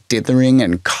act like dithering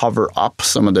and cover up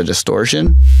some of the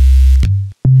distortion.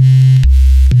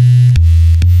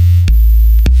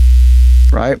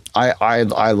 Right?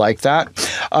 I like that.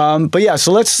 But yeah,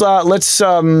 so let's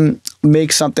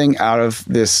make something out of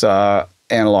this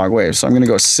analog wave. So I'm going to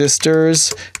go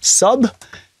sisters sub,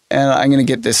 and I'm going to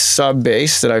get this sub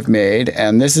bass that I've made.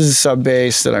 And this is a sub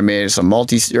bass that I made. It's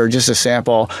a just a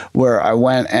sample where I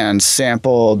went and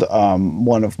sampled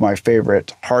one of my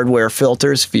favorite hardware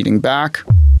filters feeding back.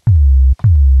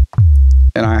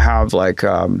 And I have like,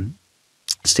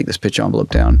 let's take this pitch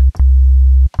envelope down.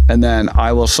 And then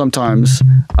I will sometimes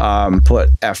put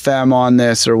FM on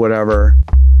this or whatever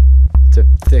to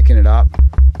thicken it up.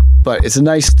 But it's a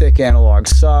nice thick analog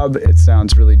sub. It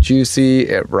sounds really juicy.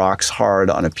 It rocks hard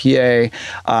on a PA.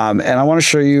 And I want to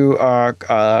show you a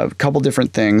couple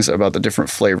different things about the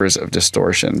different flavors of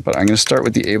distortion. But I'm going to start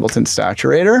with the Ableton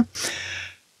Saturator.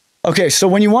 Okay, so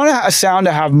when you want a sound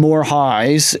to have more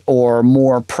highs or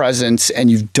more presence and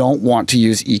you don't want to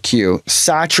use EQ,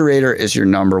 Saturator is your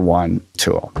 #1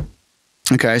 tool.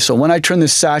 Okay, so when I turn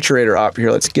this Saturator up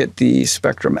here, let's get the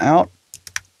spectrum out.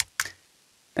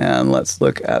 And let's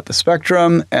look at the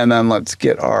spectrum, and then let's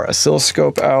get our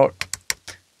oscilloscope out.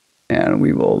 And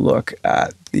we will look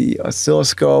at the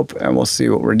oscilloscope and we'll see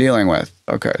what we're dealing with.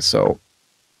 Okay, so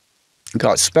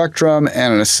got spectrum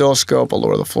and an oscilloscope. I'll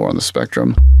lower the floor on the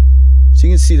spectrum. So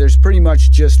you can see there's pretty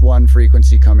much just one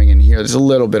frequency coming in here. There's a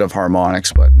little bit of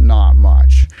harmonics, but not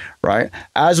much, right?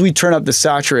 As we turn up the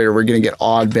saturator, we're going to get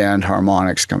odd band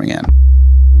harmonics coming in.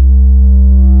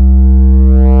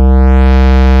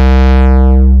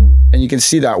 can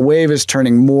see that wave is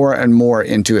turning more and more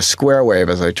into a square wave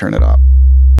as I turn it up.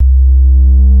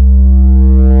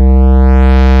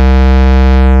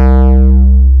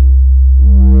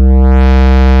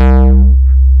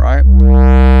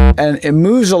 And it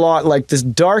moves a lot, like this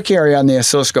dark area on the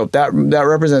oscilloscope, that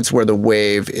represents where the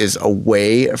wave is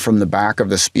away from the back of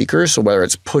the speaker. So whether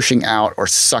it's pushing out or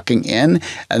sucking in,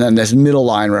 and then this middle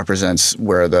line represents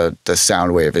where the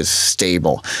sound wave is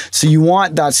stable. So you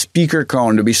want that speaker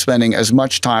cone to be spending as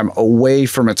much time away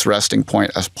from its resting point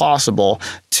as possible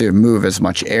to move as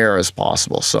much air as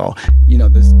possible. So, you know,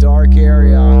 this dark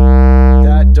area,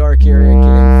 that dark area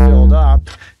getting filled up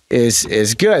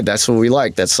is good. That's what we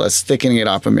like. That's thickening it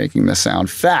up and making the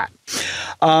sound fat.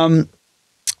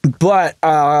 But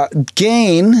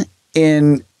gain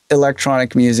in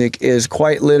electronic music is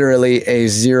quite literally a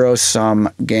zero-sum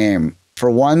game.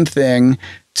 For one thing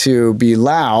to be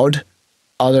loud,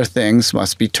 other things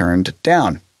must be turned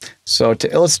down. So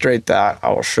to illustrate that,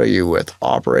 I will show you with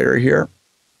operator here.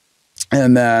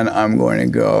 And then I'm going to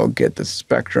go get the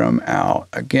spectrum out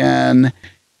again.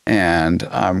 And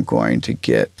I'm going to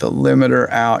get the limiter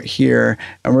out here,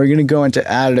 and we're going to go into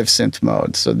additive synth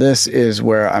mode. So this is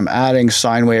where I'm adding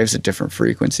sine waves at different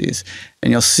frequencies.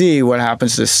 And you'll see what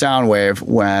happens to the sound wave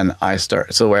when I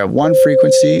start. So we have one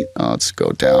frequency. Let's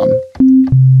go down.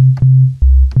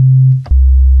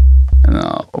 And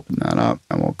I'll open that up,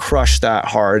 and we'll crush that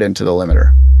hard into the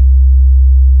limiter.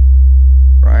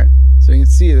 Right? So you can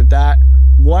see that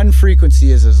one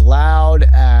frequency is as loud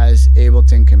as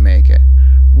Ableton can make it.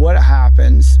 What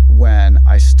happens when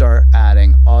I start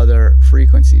adding other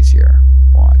frequencies here?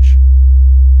 Watch.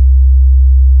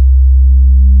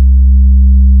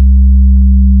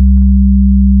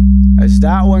 As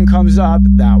that one comes up,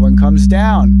 that one comes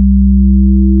down.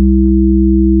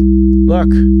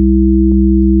 Look.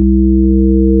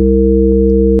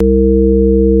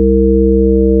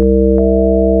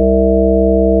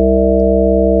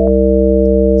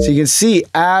 So you can see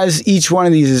as each one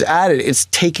of these is added, it's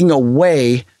taking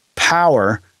away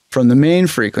power from the main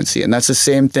frequency. And that's the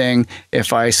same thing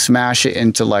if I smash it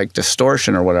into like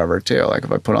distortion or whatever too. Like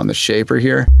if I put on the shaper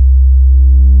here.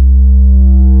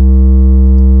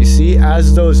 You see,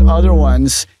 as those other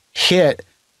ones hit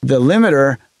the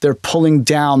limiter, they're pulling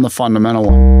down the fundamental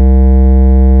one.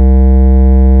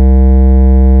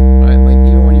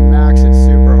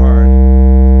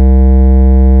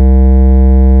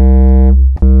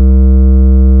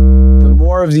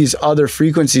 Of these other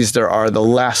frequencies there are, the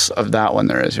less of that one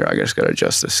there is here. I just got to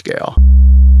adjust the scale.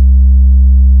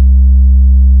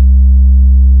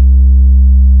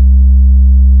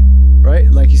 Right?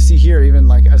 Like you see here, even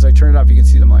like as I turn it up, you can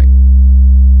see them like,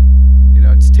 you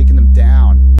know, it's taking them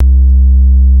down.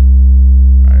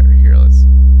 All right, here, let's.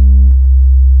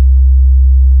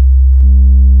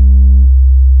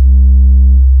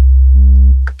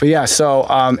 But yeah, so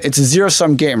it's a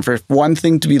zero-sum game. For one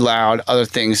thing to be loud, other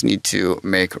things need to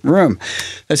make room.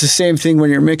 That's the same thing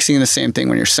when you're mixing, and the same thing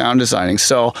when you're sound designing.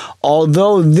 So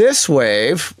although this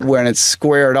wave, when it's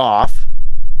squared off,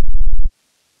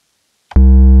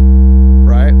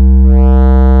 right?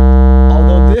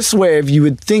 Although this wave you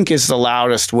would think is the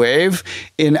loudest wave,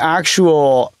 in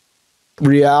actual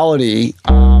reality,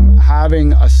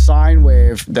 having a sine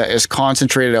wave that is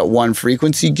concentrated at one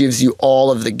frequency gives you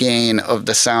all of the gain of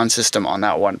the sound system on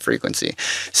that one frequency.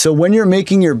 So when you're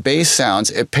making your bass sounds,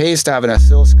 it pays to have an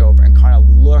oscilloscope and kind of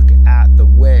look at the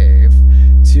wave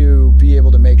to be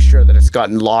able to make sure that it's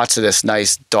gotten lots of this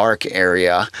nice dark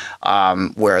area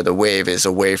where the wave is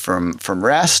away from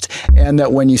rest, and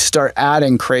that when you start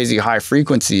adding crazy high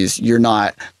frequencies, you're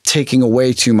not taking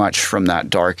away too much from that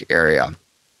dark area.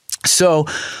 So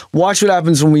watch what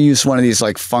happens when we use one of these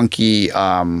like funky,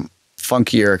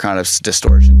 funkier kind of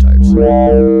distortion types. Right?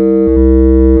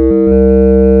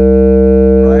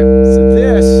 So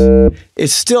this, it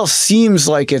still seems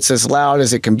like it's as loud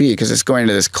as it can be because it's going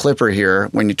to this clipper here.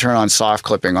 When you turn on soft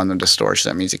clipping on the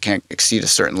distortion, that means it can't exceed a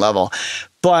certain level.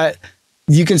 But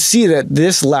you can see that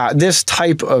this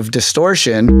type of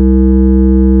distortion,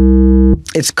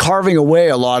 it's carving away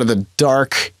a lot of the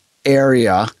dark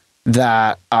area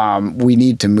that we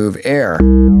need to move air.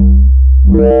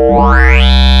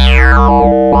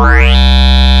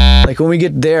 Like when we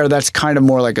get there, that's kind of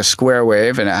more like a square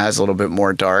wave and it has a little bit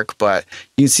more dark, but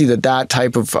you can see that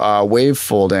type of wave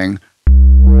folding.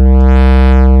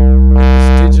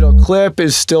 This digital clip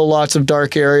is still lots of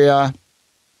dark area,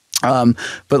 but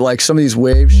like some of these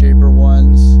wave shaper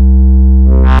ones,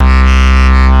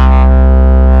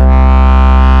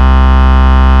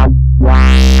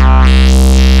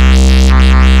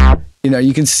 you know,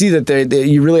 you can see that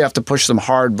you really have to push them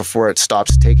hard before it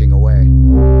stops taking away.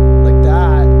 Like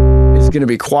that is going to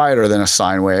be quieter than a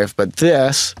sine wave, but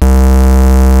this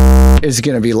is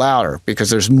going to be louder because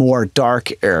there's more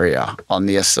dark area on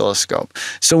the oscilloscope.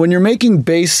 So when you're making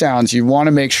bass sounds, you want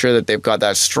to make sure that they've got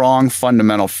that strong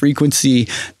fundamental frequency.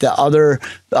 The other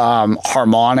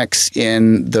harmonics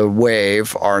in the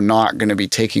wave are not going to be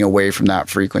taking away from that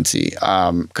frequency,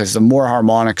 because the more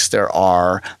harmonics there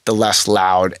are, the less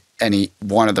loud any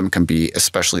one of them can be,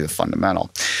 especially the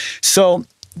fundamental. So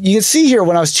you can see here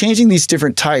when I was changing these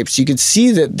different types, you could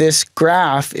see that this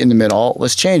graph in the middle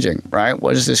was changing, right?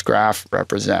 What does this graph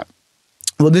represent?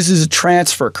 Well, this is a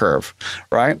transfer curve,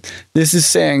 right? This is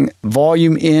saying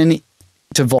volume in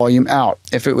to volume out.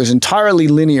 If it was entirely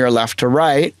linear left to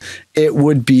right, it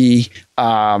would be,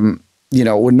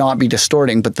 would not be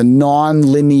distorting, but the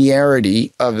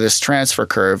non-linearity of this transfer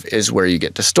curve is where you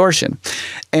get distortion.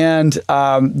 And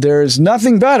there's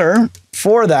nothing better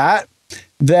for that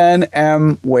than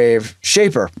M-Wave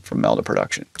Shaper from Melda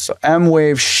Production. So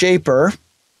M-Wave Shaper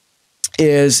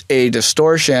is a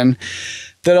distortion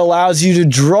that allows you to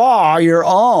draw your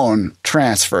own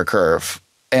transfer curve,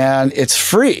 and it's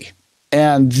free.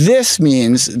 And this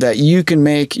means that you can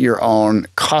make your own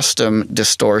custom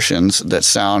distortions that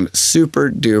sound super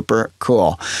duper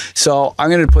cool. So I'm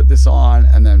going to put this on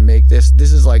and then make this.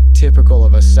 This is like typical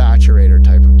of a saturator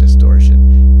type of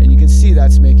distortion. And you can see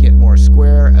that's making it more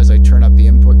square as I turn up the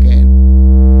input gain.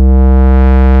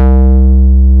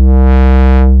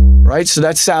 Right? So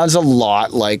that sounds a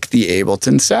lot like the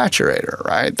Ableton saturator,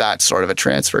 right? That's sort of a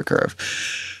transfer curve.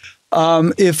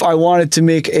 If I wanted to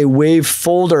make a wave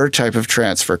folder type of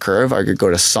transfer curve, I could go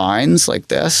to sines like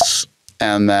this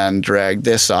and then drag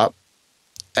this up.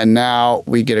 And now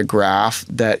we get a graph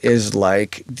that is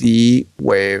like the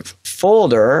wave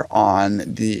folder on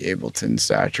the Ableton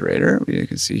saturator. You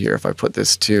can see here, if I put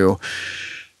this to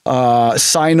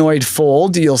sinoid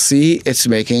fold, you'll see it's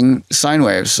making sine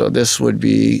waves. So this would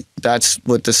be, that's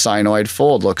what the sinoid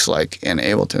fold looks like in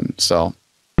Ableton. So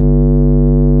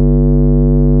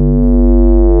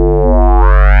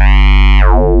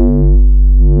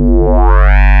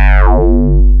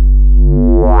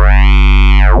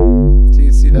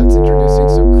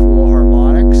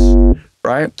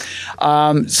right?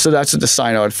 So that's what the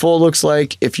sinoid fold looks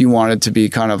like. If you wanted to be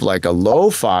kind of like a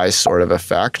lo-fi sort of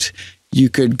effect, you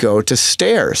could go to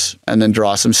stairs and then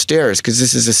draw some stairs, because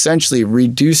this is essentially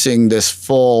reducing this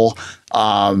full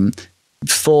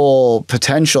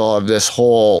potential of this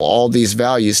whole, all these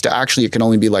values to actually, it can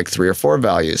only be like 3 or 4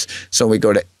 values. So we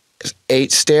go to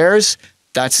 8 stairs,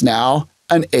 that's now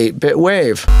an 8-bit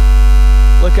wave.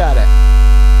 Look at it.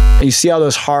 And you see how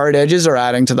those hard edges are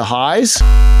adding to the highs?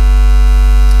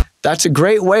 That's a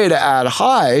great way to add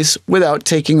highs without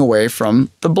taking away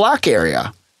from the black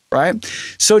area, right?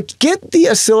 So get the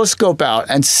oscilloscope out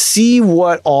and see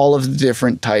what all of the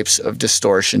different types of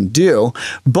distortion do.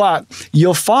 But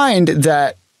you'll find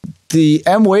that the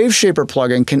M-Wave Shaper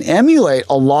plugin can emulate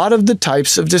a lot of the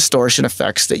types of distortion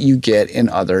effects that you get in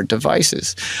other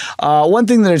devices. One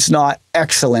thing that it's not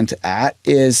excellent at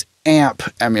is amp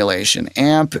emulation.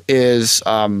 Amp is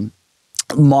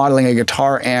modeling a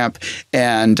guitar amp,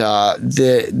 and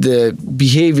the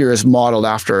behavior is modeled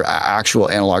after actual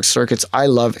analog circuits. I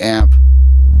love amp.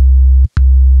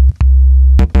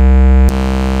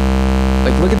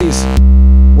 Like, look at these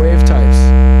wave types.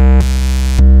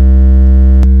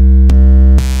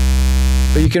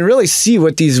 But you can really see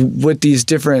what these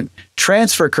different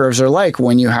transfer curves are like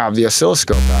when you have the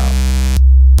oscilloscope out.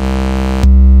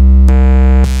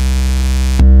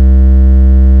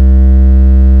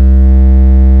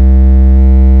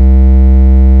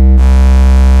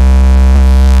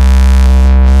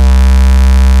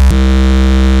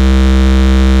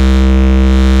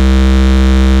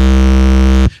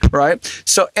 Right?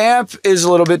 So amp is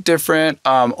a little bit different,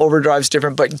 overdrive's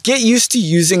different, but get used to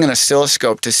using an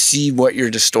oscilloscope to see what your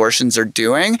distortions are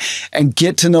doing and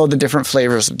get to know the different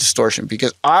flavors of distortion.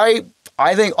 Because I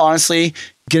think, honestly,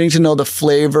 getting to know the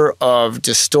flavor of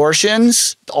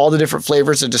distortions, all the different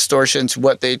flavors of distortions,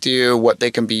 what they do, what they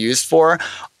can be used for,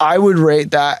 I would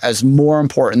rate that as more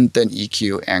important than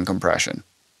EQ and compression.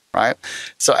 Right?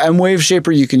 So M-Wave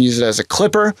Shaper, you can use it as a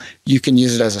clipper, you can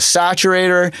use it as a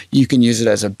saturator, you can use it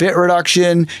as a bit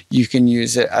reduction, you can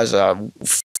use it as a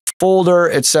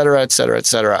folder, etc., etc.,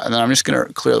 etc. And then I'm just going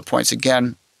to clear the points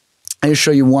again. I'm going to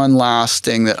show you one last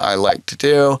thing that I like to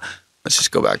do. Let's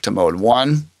just go back to mode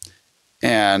 1.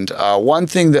 And one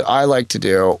thing that I like to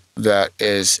do that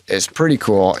is pretty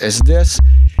cool is this.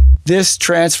 This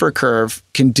transfer curve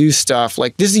can do stuff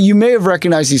like this. You may have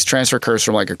recognized these transfer curves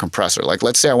from like a compressor. Like,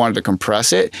 let's say I wanted to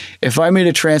compress it. If I made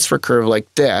a transfer curve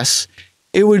like this,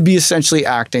 it would be essentially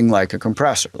acting like a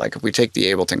compressor. Like if we take the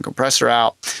Ableton compressor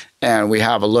out and we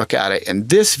have a look at it in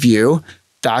this view,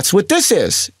 that's what this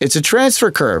is. It's a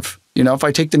transfer curve. You know, if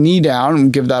I take the knee down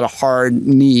and give that a hard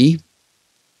knee,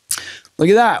 look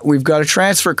at that. We've got a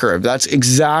transfer curve. That's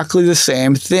exactly the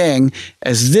same thing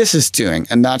as this is doing.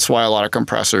 And that's why a lot of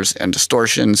compressors and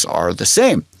distortions are the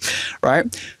same, right?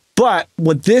 But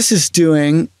what this is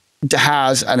doing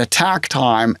has an attack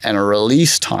time and a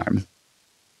release time.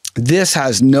 This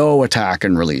has no attack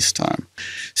and release time.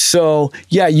 So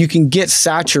yeah, you can get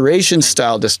saturation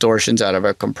style distortions out of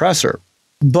a compressor,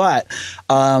 but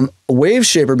a wave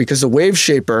shaper, because the wave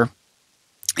shaper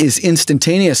is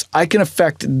instantaneous, I can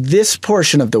affect this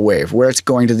portion of the wave where it's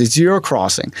going to the zero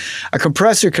crossing. A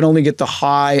compressor can only get the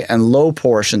high and low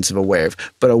portions of a wave,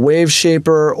 but a wave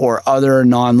shaper or other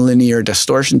nonlinear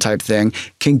distortion type thing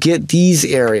can get these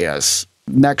areas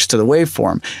next to the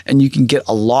waveform, and you can get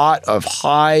a lot of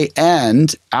high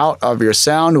end out of your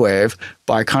sound wave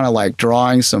by kind of like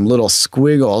drawing some little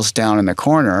squiggles down in the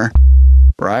corner,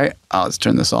 right? Let's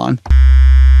turn this on.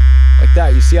 Like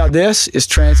that. You see how this is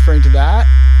transferring to that?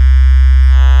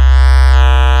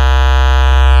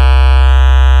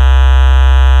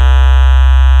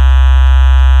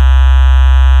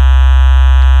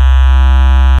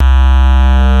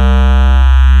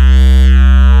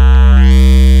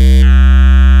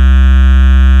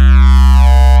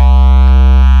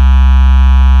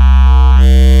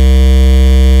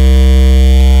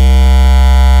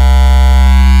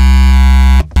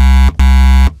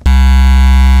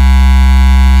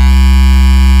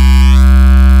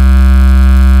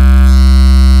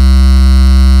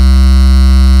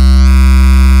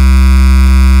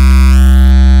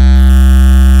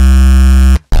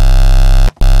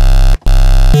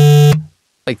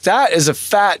 Like that is a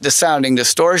fat sounding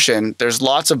distortion. There's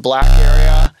lots of black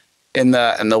area in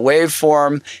the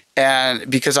waveform,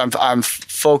 and because I'm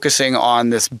focusing on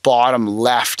this bottom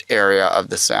left area of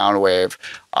the sound wave,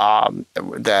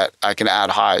 that I can add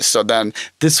highs. So then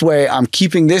this way I'm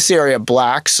keeping this area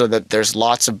black so that there's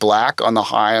lots of black on the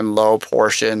high and low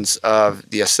portions of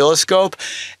the oscilloscope,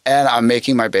 and I'm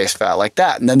making my bass fat like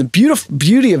that. And then the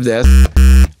beauty of this,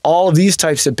 all of these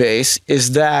types of bass,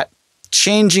 is that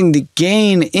changing the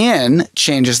gain in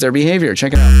changes their behavior.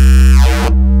 Check it out.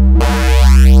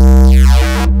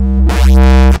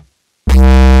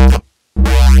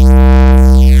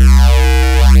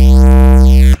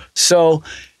 So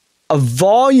a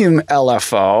volume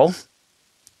LFO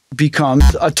becomes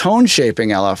a tone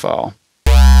shaping LFO.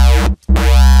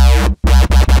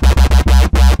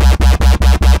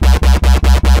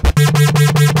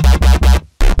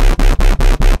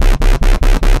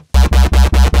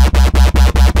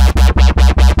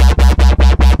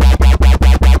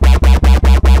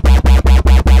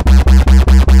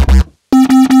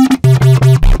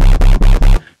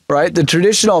 Right? The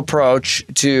traditional approach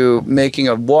to making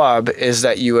a wub is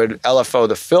that you would LFO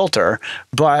the filter,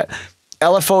 but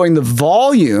LFOing the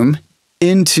volume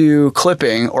into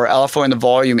clipping or LFOing the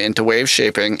volume into wave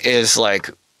shaping is like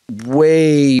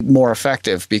way more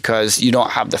effective because you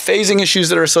don't have the phasing issues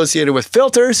that are associated with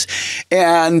filters,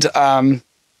 and you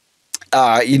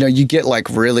know, you get like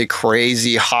really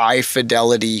crazy high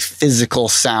fidelity physical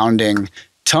sounding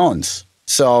tones.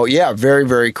 So yeah, very,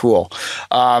 very cool.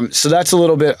 So that's a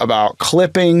little bit about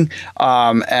clipping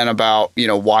and about, you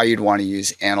know, why you'd want to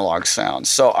use analog sounds.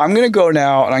 So I'm going to go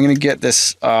now and I'm going to get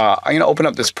this, I'm going to open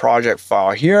up this project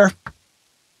file here.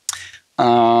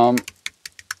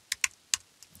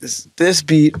 This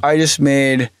beat I just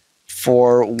made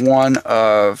for one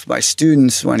of my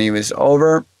students when he was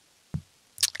over.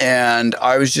 And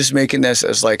I was just making this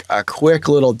as like a quick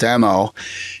little demo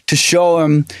to show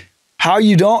him how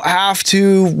you don't have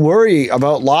to worry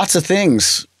about lots of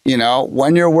things. You know,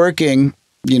 when you're working,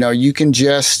 you know, you can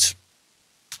just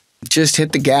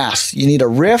hit the gas. You need a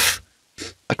riff,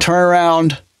 a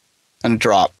turnaround, and a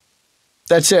drop.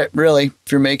 That's it, really.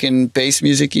 If you're making bass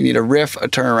music, you need a riff, a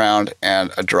turnaround, and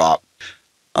a drop.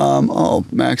 Oh,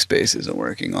 max bass isn't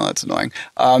working. Oh, that's annoying.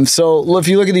 So if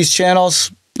you look at these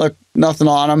channels, look, nothing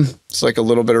on them. It's like a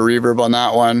little bit of reverb on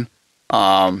that one.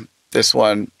 This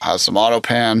one has some auto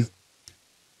pan.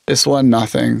 This one,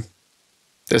 nothing.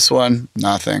 This one,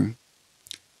 nothing.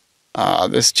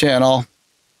 This channel,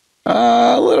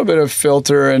 a little bit of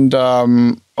filter and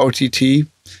OTT.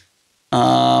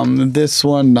 This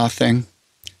one, nothing.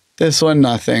 This one,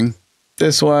 nothing.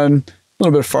 This one, a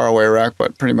little bit far away rec,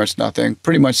 but pretty much nothing.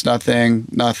 Pretty much nothing,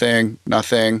 nothing,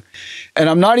 nothing. And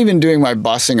I'm not even doing my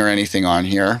bussing or anything on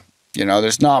here. You know,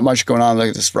 there's not much going on. Look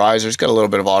at this riser. It's got a little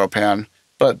bit of auto pan,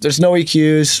 but there's no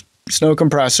EQs. There's no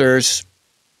compressors.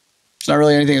 It's not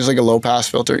really anything. It's like a low pass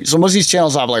filter. So most of these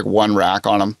channels have like one rack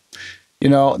on them. You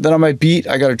know, then on my beat,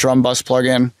 I got a drum bus plug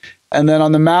in. And then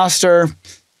on the master,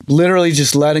 literally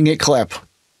just letting it clip.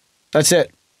 That's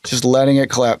it. Just letting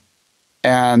it clip.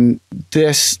 And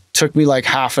this took me like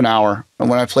half an hour.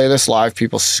 And when I play this live,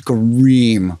 people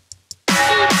scream.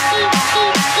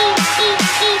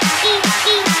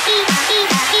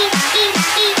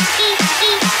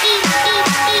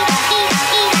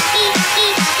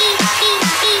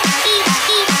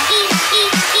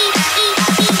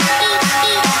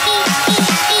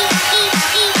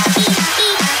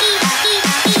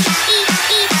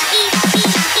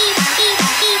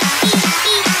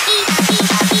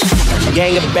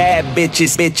 Gang of bad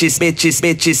bitches, bitches, bitches,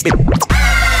 bitches,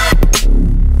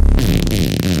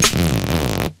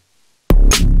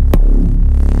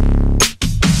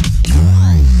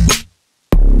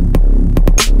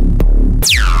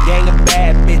 Gang of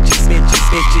bad bitches, bitches,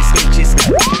 bitches,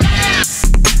 bitches.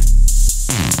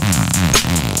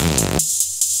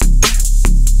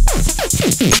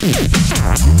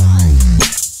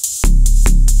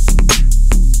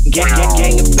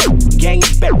 Gang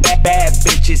of bad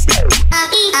bitches.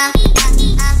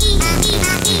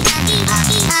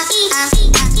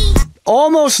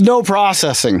 Almost no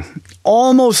processing.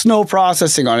 Almost no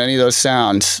processing on any of those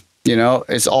sounds. You know,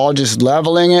 it's all just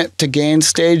leveling it to gain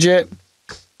stage it,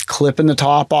 clipping the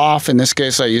top off. In this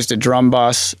case, I used a drum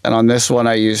bus, and on this one,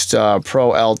 I used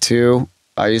Pro L2.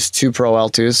 I used 2 Pro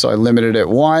L2s, so I limited it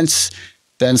once,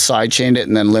 then sidechained it,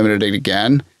 and then limited it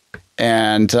again.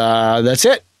 And that's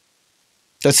it.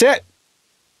 That's it.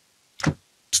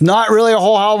 It's not really a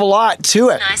whole hell of a lot to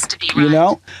it. Nice to be right. You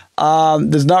know,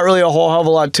 there's not really a whole hell of a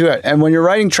lot to it. And when you're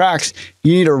writing tracks,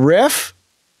 you need a riff,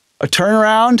 a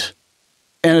turnaround,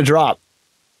 and a drop.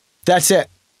 That's it.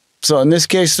 So in this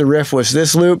case, the riff was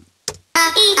this loop.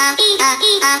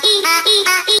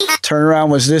 Turnaround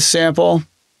was this sample.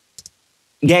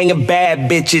 Gang of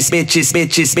bad bitches, bitches,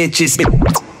 bitches, bitches,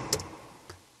 bitches.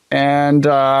 And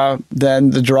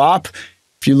then the drop.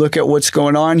 If you look at what's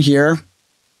going on here,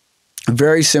 a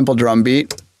very simple drum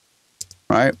beat,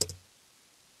 right?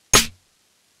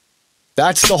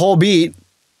 That's the whole beat.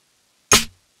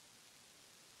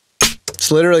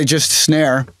 It's literally just a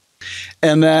snare.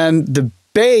 And then the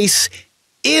bass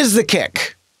is the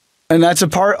kick. And that's a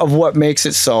part of what makes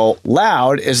it so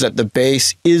loud, is that the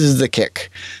bass is the kick.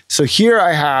 So here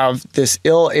I have this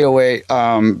ill.Gates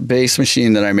bass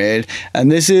machine that I made. And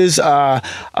this is a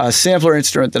sampler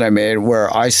instrument that I made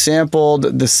where I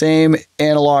sampled the same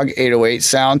analog 808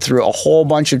 sound through a whole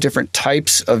bunch of different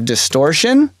types of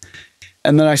distortion.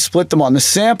 And then I split them on the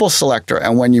sample selector.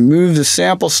 And when you move the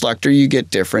sample selector, you get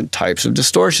different types of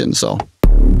distortion. So.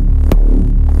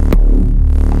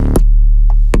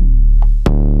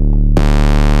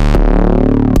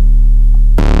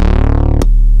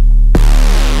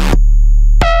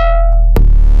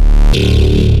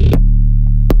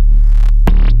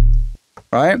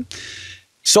 Right?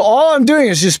 So all I'm doing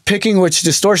is just picking which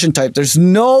distortion type. There's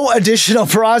no additional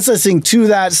processing to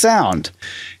that sound.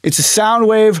 It's a sound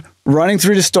wave running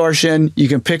through distortion. You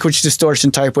can pick which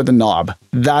distortion type with a knob.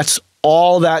 That's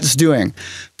all that's doing.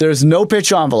 There's no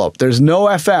pitch envelope. There's no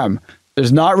FM.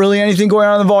 There's not really anything going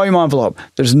on in the volume envelope.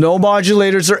 There's no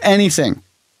modulators or anything.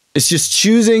 It's just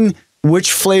choosing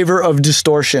which flavor of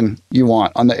distortion you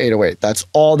want on the 808. That's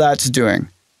all that's doing.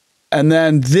 And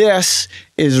then this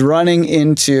is running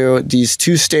into these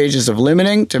 2 stages of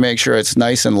limiting to make sure it's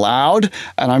nice and loud.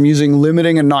 And I'm using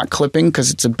limiting and not clipping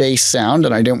because it's a bass sound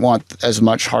and I didn't want as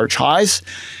much harsh highs.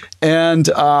 And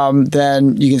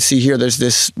then you can see here, there's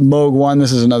this Moog 1.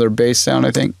 This is another bass sound,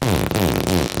 I think.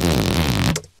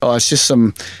 Oh, it's just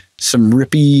some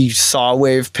rippy saw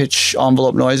wave pitch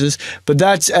envelope noises. But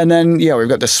that's, and then, yeah, we've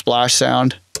got the splash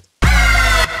sound.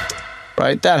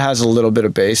 Right? That has a little bit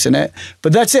of bass in it,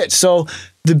 but that's it. So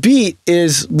the beat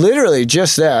is literally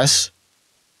just this.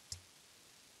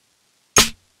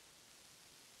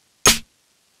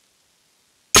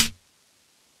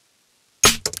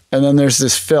 And then there's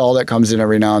this fill that comes in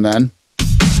every now and then.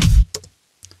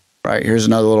 Right, here's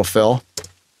another little fill.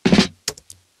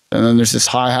 And then there's this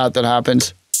hi-hat that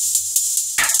happens.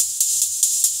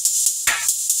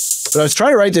 But I was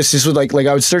trying to write this with like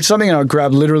I would search something and I would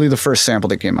grab literally the first sample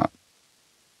that came up.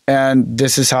 And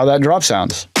this is how that drop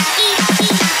sounds.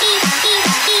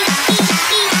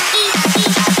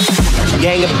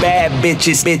 Gang of bad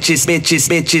bitches, bitches, bitches,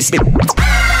 bitches, bitches.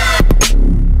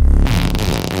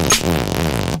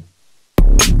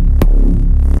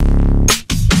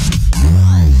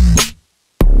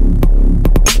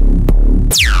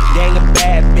 Gang of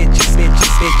bad bitches,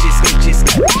 bitches, bitches,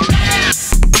 bitches.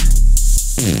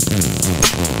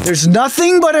 There's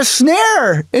nothing but a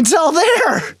snare. It's all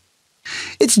there.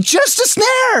 It's just a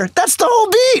snare. That's the whole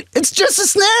beat. It's just a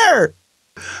snare,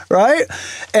 right?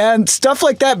 And stuff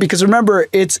like that, because remember,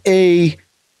 it's a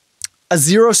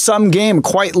zero-sum game,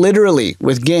 quite literally,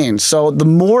 with gain. So the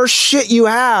more shit you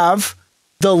have,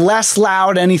 the less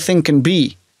loud anything can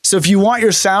be. So if you want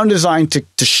your sound design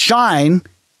to shine,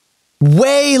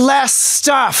 way less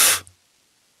stuff.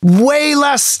 Way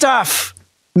less stuff.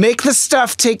 Make the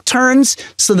stuff take turns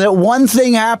so that one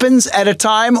thing happens at a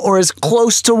time, or as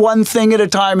close to one thing at a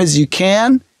time as you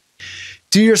can.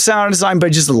 Do your sound design by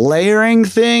just layering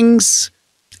things.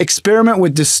 Experiment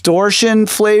with distortion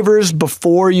flavors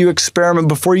before you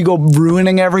go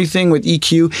ruining everything with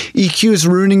EQ. EQ is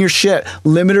ruining your shit.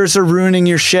 Limiters are ruining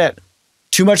your shit.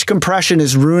 Too much compression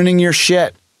is ruining your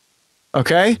shit.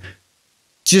 Okay?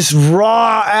 Just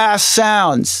raw ass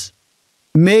sounds.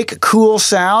 Make cool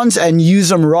sounds and use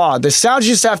them raw. The sounds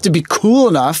just have to be cool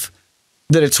enough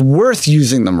that it's worth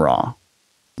using them raw,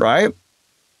 right?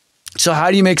 So how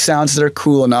do you make sounds that are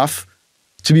cool enough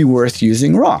to be worth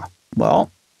using raw? Well,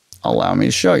 allow me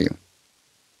to show you.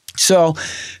 So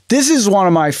this is one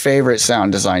of my favorite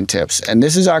sound design tips, and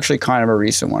this is actually kind of a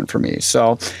recent one for me.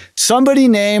 So somebody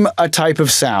name a type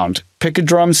of sound. Pick a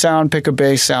drum sound, pick a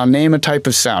bass sound, name a type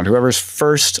of sound. Whoever's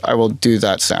first, I will do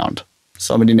that sound.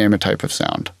 Somebody name a type of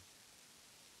sound.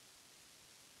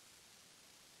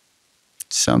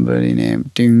 Somebody name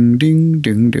ding, ding,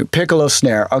 ding, ding. Piccolo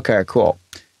snare. Okay, cool.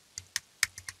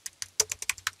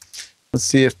 Let's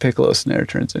see if piccolo snare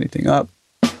turns anything up.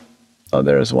 Oh,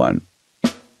 there's one.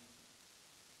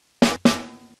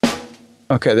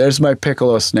 Okay, there's my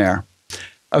piccolo snare.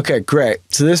 Okay, great.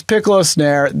 So this piccolo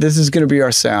snare, this is going to be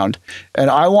our sound.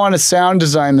 And I want to sound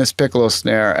design this piccolo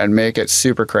snare and make it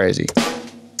super crazy.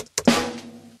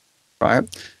 Right?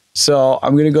 So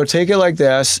I'm going to go take it like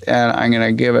this, and I'm going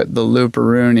to give it the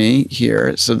looperoonie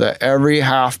here so that every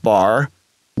half bar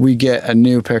we get a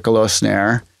new piccolo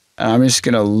snare. And I'm just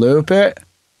going to loop it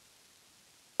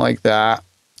like that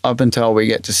up until we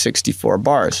get to 64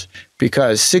 bars,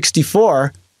 because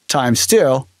 64 times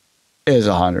 2 is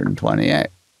 128.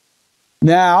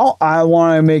 Now I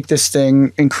want to make this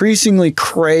thing increasingly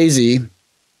crazy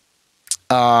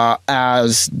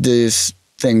as this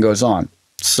thing goes on.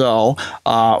 So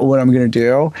what I'm going to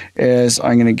do is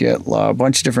I'm going to get a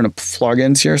bunch of different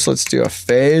plugins here. So let's do a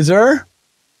phaser.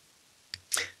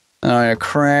 And I'm going to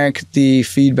crank the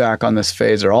feedback on this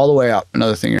phaser all the way up.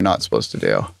 Another thing you're not supposed to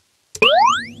do.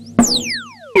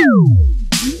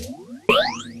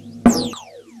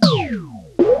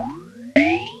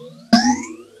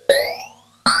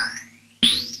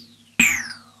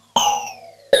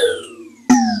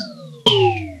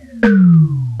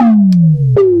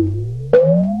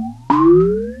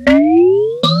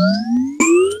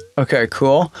 Okay,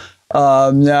 cool.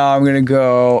 Now I'm going to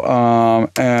go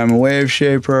wave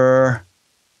shaper,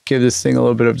 give this thing a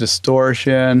little bit of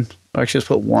distortion. Actually, just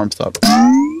put warmth up.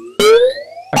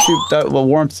 Actually,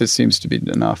 warmth seems to be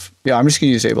enough. Yeah, I'm just going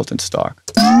to use Ableton stock.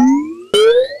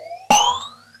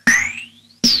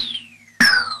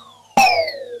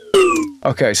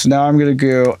 Okay, so now I'm going to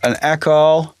do an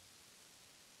echo.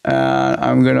 And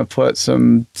I'm going to put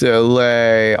some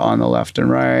delay on the left and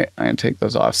right. I'm going to take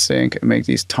those off sync and make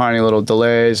these tiny little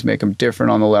delays, make them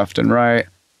different on the left and right.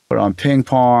 Put on ping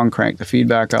pong, crank the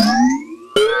feedback up.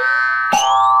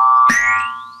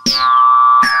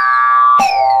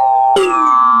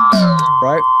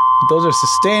 Right? Those are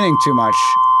sustaining too much.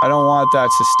 I don't want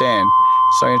that sustained.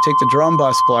 So I'm going to take the drum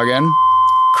bus plugin,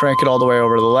 crank it all the way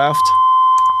over to the left.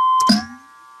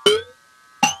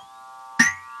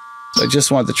 I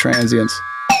just want the transients.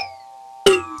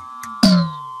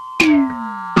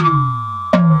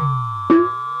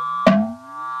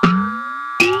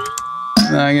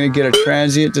 And I'm going to get a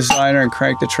transient designer and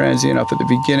crank the transient up at the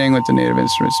beginning with the Native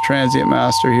Instruments Transient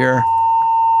Master here.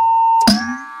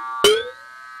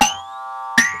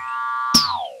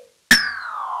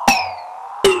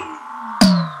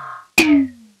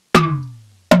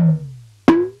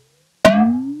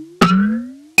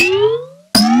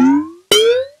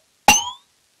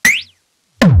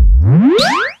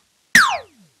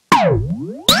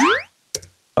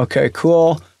 Okay,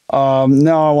 cool.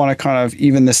 Now I want to kind of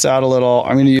even this out a little.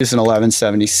 I'm going to use an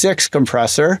 1176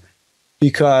 compressor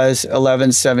because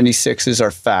 1176s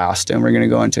are fast, and we're going to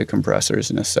go into compressors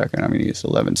in a second. I'm going to use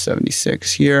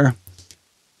 1176 here.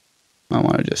 I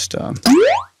want to just... In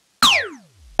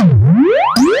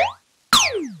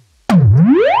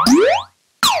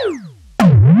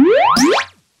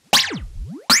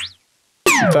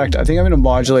fact, I think I'm going to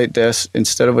modulate this.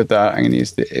 Instead of with that, I'm going to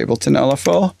use the Ableton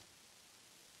LFO.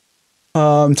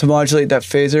 to modulate that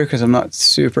phaser because I'm not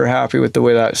super happy with the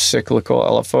way that cyclical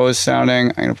LFO is sounding.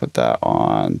 I'm going to put that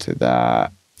on to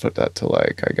that. Put that to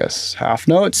like, I guess, half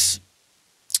notes.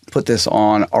 Put this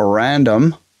on a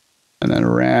random and then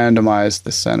randomize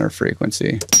the center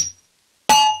frequency.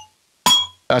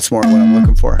 That's more what I'm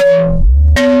looking for.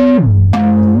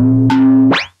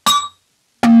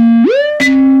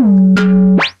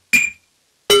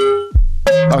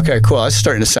 Okay, cool. That's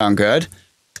starting to sound good.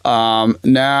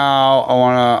 Now I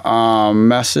want to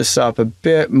mess this up a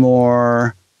bit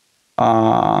more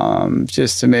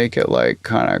just to make it like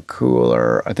kind of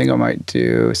cooler. I think I might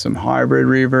do some hybrid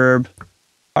reverb.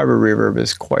 Hybrid reverb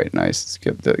is quite nice.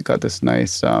 It's got this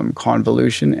nice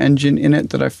convolution engine in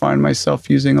it that I find myself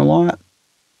using a lot.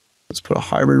 Let's put a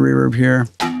hybrid reverb here.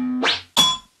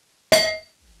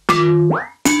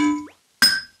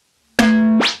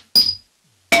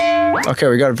 Okay,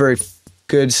 we got a very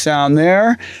good sound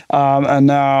there. And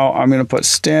now I'm going to put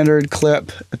standard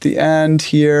clip at the end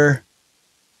here.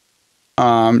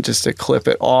 Just to clip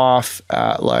it off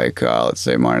at like, let's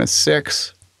say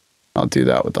 -6. I'll do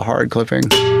that with the hard clipping.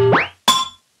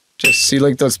 Just see,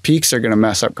 like, those peaks are going to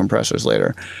mess up compressors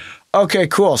later. Okay,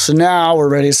 cool. So now we're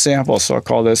ready to sample. So I'll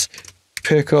call this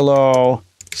piccolo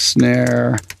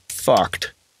snare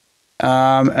fucked.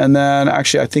 And then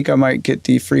actually I think I might get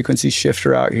the frequency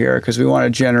shifter out here because we want to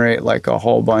generate like a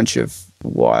whole bunch of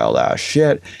wild ass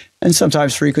shit. And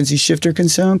sometimes frequency shifter can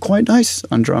sound quite nice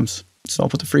on drums. So I'll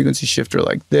put the frequency shifter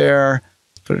like there,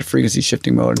 put it in frequency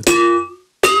shifting mode.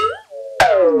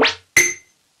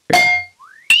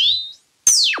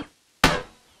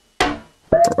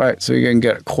 All right, so you can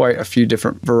get quite a few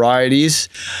different varieties.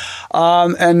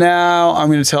 And now I'm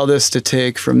going to tell this to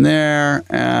take from there,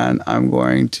 and I'm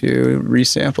going to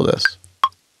resample this.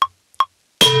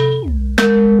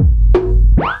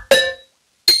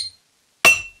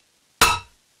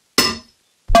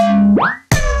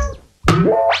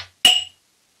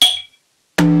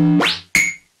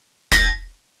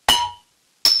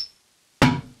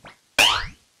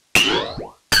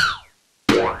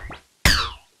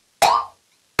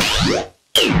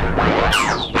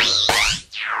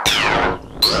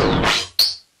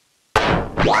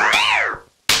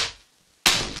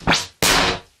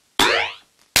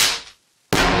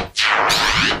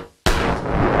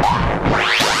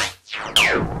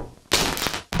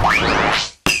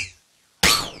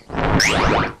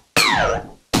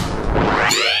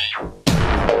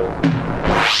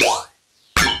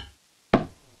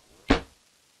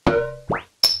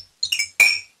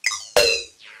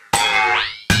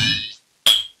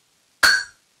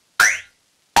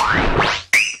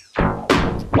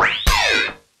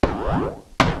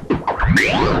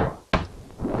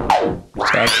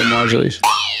 Action modulation.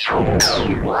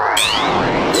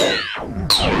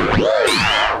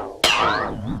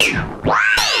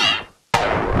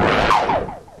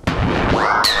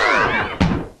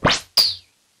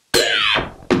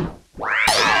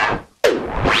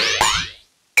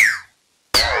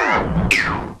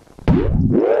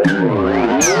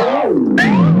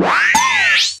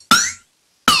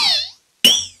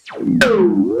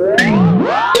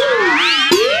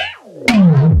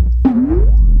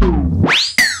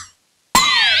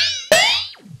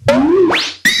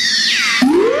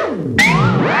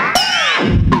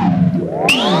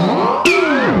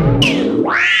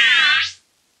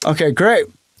 Okay, great.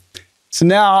 So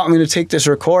now I'm going to take this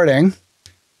recording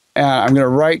and I'm going to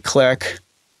right click,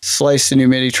 slice the new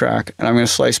MIDI track, and I'm going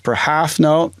to slice per half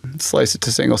note, slice it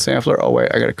to single sampler. Oh wait,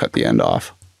 I got to cut the end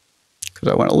off because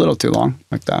I went a little too long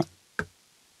like that.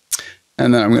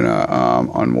 And then I'm going to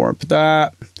unwarp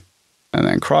that and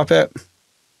then crop it.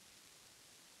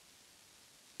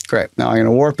 Great. Now I'm going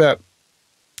to warp it,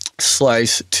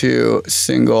 slice to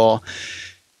single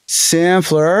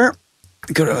sampler.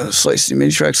 Go to slice the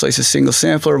MIDI track, slice a single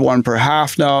sampler, one per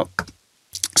half note,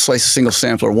 slice a single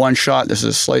sampler, one shot. This is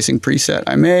a slicing preset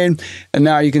I made. And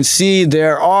now you can see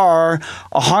there are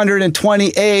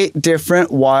 128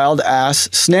 different wild ass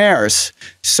snares.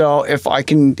 So if I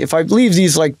leave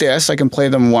these like this, I can play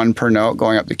them one per note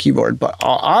going up the keyboard. But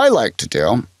all I like to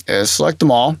do is select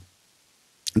them all,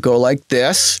 go like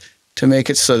this to make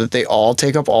it so that they all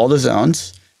take up all the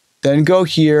zones. Then go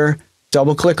here,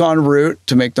 double click on root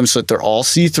to make them so that they're all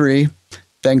C3.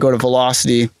 Then go to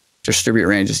velocity, distribute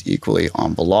ranges equally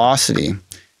on velocity.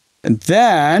 And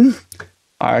then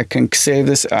I can save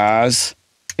this as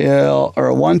ill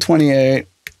or 128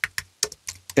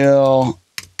 ill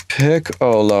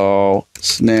piccolo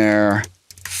snare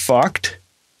fucked.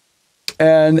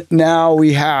 And now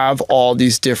we have all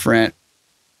these different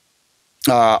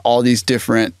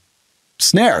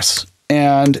snares.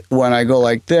 And when I go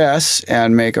like this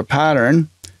and make a pattern,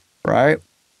 right,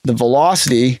 the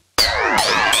velocity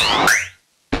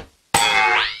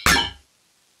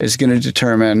is going to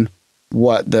determine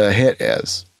what the hit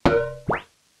is.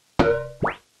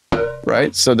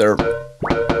 Right? So they're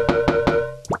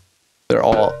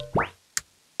all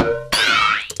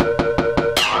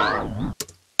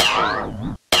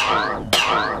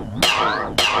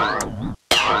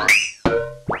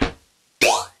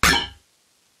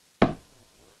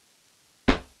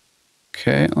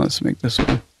okay, let's make this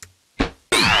one.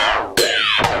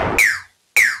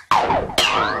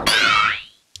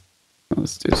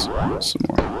 Let's do some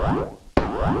more.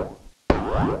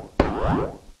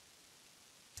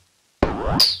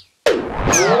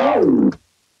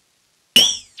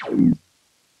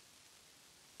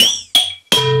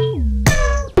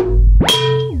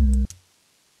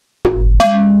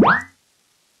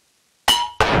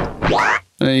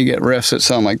 And then you get riffs that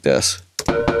sound like this.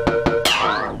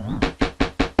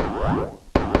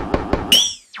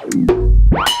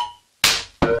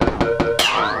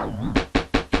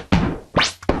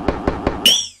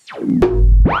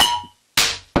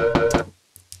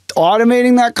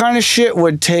 Automating that kind of shit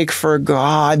would take for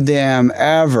goddamn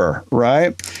ever,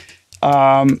 right? So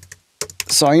I'm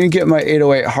going to get my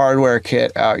 808 hardware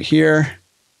kit out here.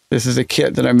 This is a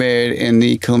kit that I made in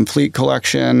the Complete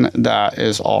collection that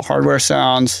is all hardware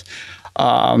sounds.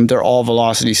 They're all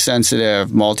velocity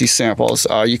sensitive, multi-samples.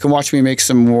 You can watch me make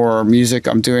some more music.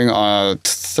 I'm doing on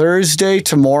Thursday,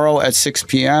 tomorrow at 6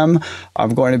 p.m.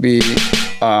 I'm going to be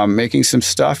making some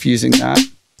stuff using that.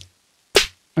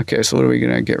 Okay, so what are we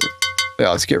going to get? Yeah,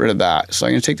 let's get rid of that. So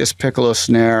I'm going to take this piccolo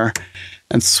snare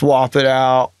and swap it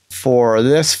out for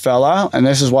this fella. And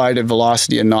this is why I did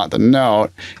velocity and not the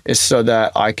note, is so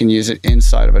that I can use it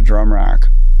inside of a drum rack.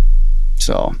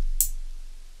 So.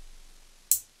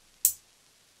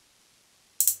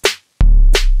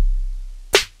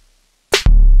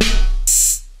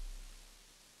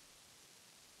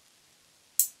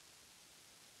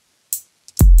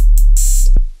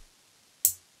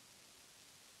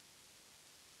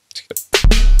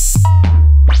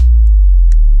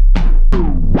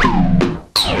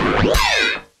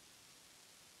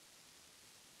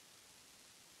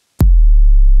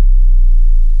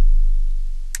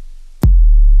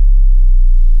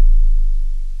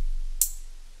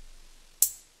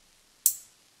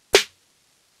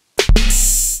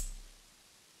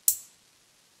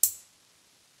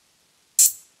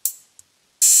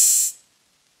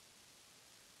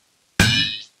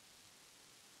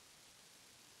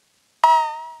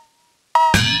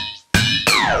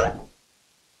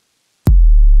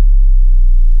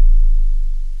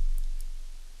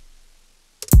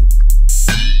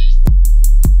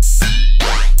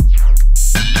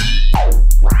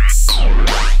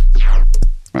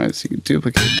 So you can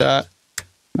duplicate that.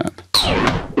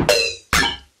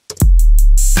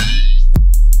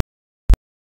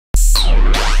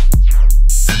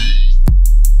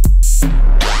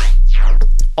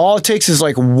 All it takes is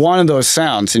like one of those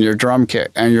sounds in your drum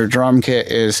kit, and your drum kit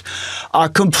is a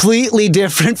completely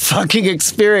different fucking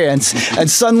experience. And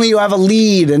suddenly you have a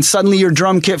lead, and suddenly your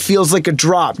drum kit feels like a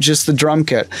drop, just the drum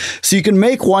kit. So you can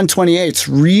make 128s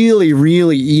really,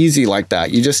 really easy like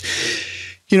that. You just,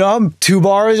 you know, 2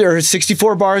 bars or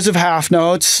 64 bars of half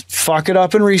notes, fuck it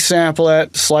up and resample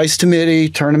it, slice to MIDI,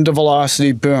 turn them to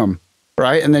velocity, boom,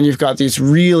 right? And then you've got these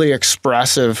really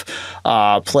expressive,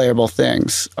 playable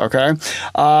things, okay?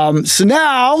 So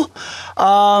now,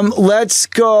 let's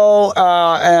go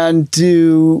and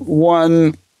do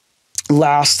one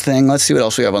last thing. Let's see what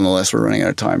else we have on the list. We're running out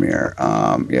of time here.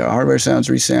 Yeah, hardware sounds,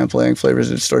 resampling,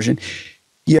 flavors of distortion.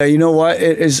 Yeah, you know what?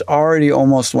 It is already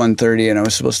almost 1:30 and I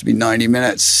was supposed to be 90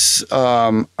 minutes.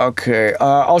 Okay,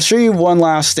 I'll show you one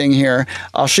last thing here.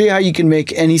 I'll show you how you can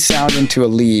make any sound into a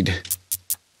lead.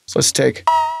 So let's take,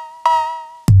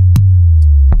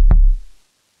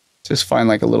 just find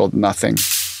like a little nothing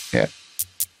hit.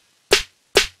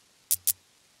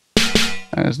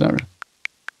 And it's not,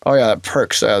 oh yeah, that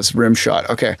perks, that's rim shot.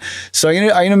 Okay, so I'm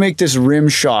gonna make this rim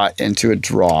shot into a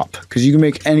drop, because you can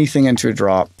make anything into a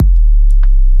drop.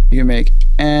 You can make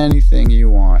anything you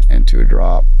want into a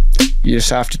drop. You just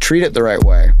have to treat it the right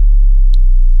way.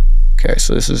 Okay,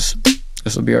 so this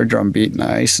will be our drum beat,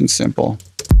 nice and simple.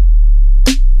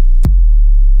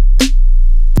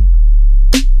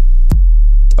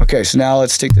 Okay, so now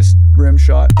let's take this rim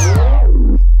shot.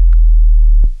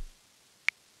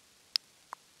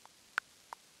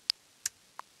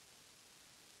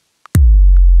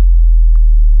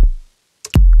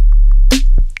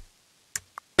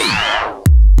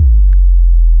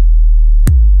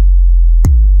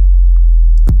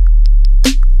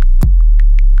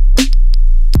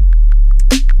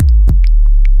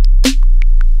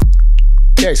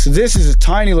 Okay, so this is a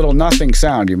tiny little nothing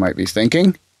sound, you might be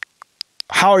thinking.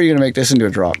 How are you going to make this into a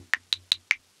drop?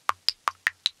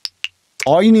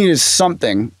 All you need is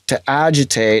something to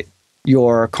agitate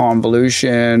your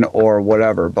convolution or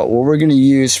whatever. But what we're going to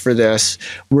use for this,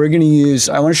 we're going to use,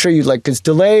 I want to show you, like, because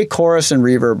delay, chorus, and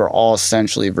reverb are all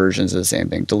essentially versions of the same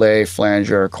thing. Delay,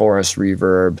 flanger, chorus,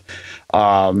 reverb,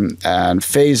 and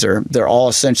phaser, they're all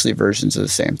essentially versions of the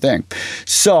same thing.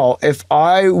 So if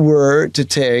I were to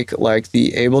take like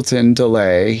the Ableton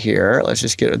delay here, let's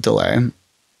just get a delay, and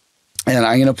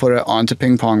I'm going to put it onto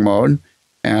ping pong mode,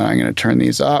 and I'm going to turn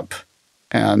these up,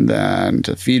 and then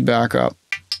to feedback up.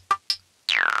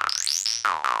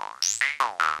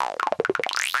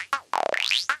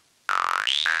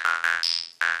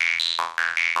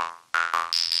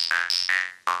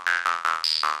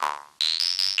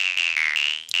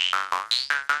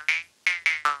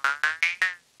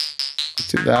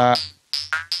 Do that.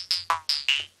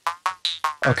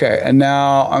 Okay, and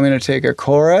now I'm going to take a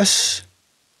chorus.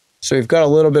 So we've got a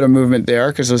little bit of movement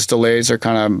there because those delays are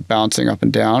kind of bouncing up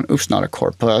and down. Oops, not a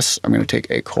corpus. I'm going to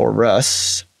take a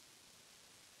chorus,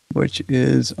 which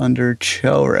is under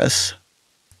chorus.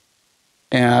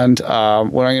 And what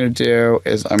I'm going to do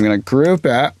is I'm going to group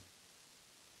it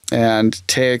and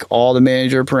take all the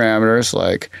major parameters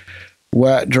like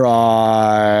wet,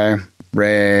 dry,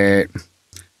 rate,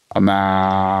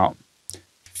 amount,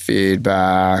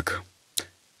 feedback,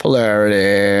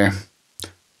 polarity.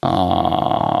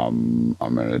 I'm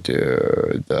going to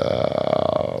do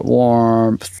the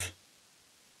warmth.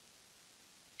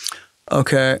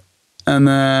 Okay. And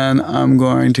then I'm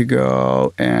going to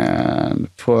go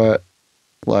and put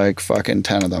like fucking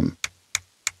 10 of them.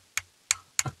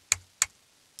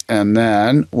 And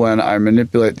then when I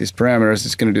manipulate these parameters,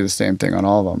 it's going to do the same thing on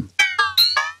all of them.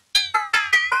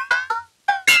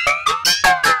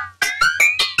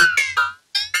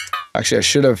 Actually, I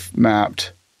should have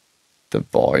mapped the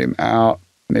volume out.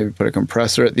 Maybe put a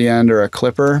compressor at the end or a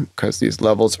clipper because these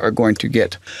levels are going to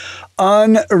get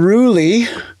unruly.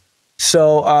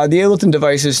 So the Ableton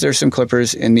devices, there's some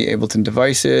clippers in the Ableton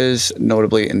devices,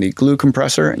 notably in the glue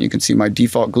compressor. And you can see my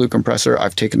default glue compressor.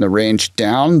 I've taken the range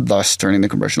down, thus turning the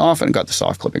compression off, and got the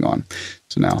soft clipping on.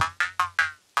 So now.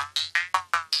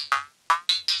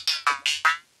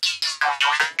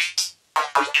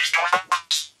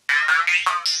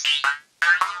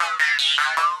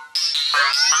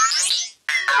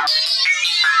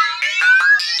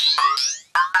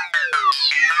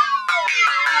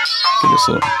 Give this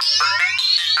a little.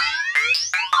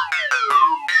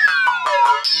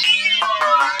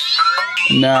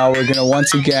 Now we're going to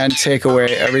once again take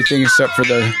away everything except for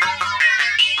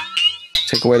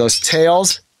take away those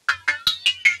tails,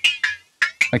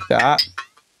 like that.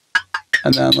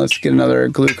 And then let's get another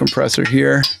glue compressor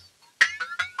here.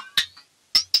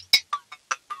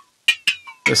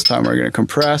 This time we're going to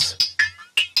compress.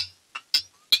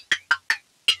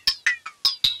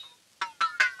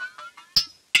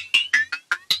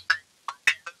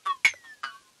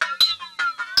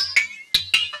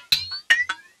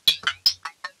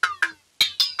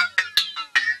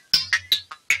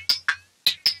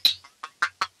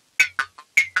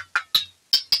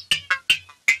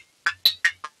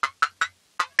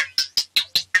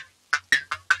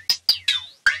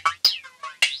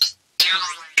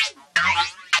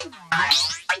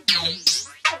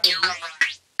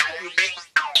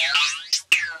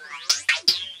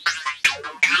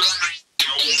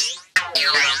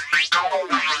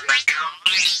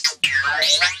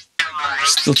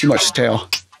 Still too much tail.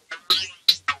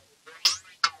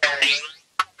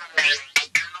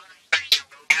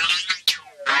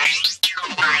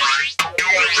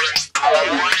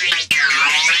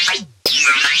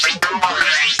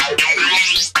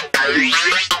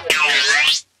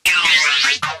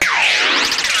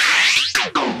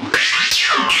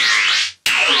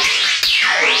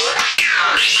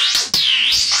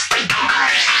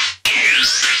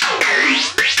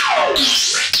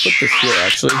 Put this here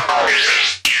actually.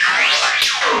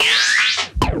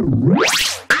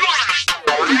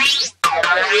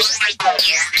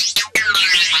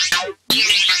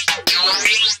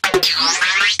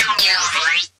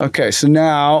 Okay, so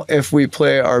now if we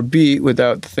play our beat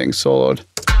without the thing soloed.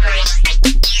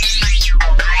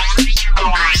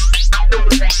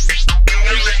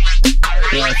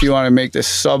 Now if you want to make this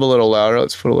sub a little louder,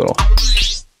 let's put a little.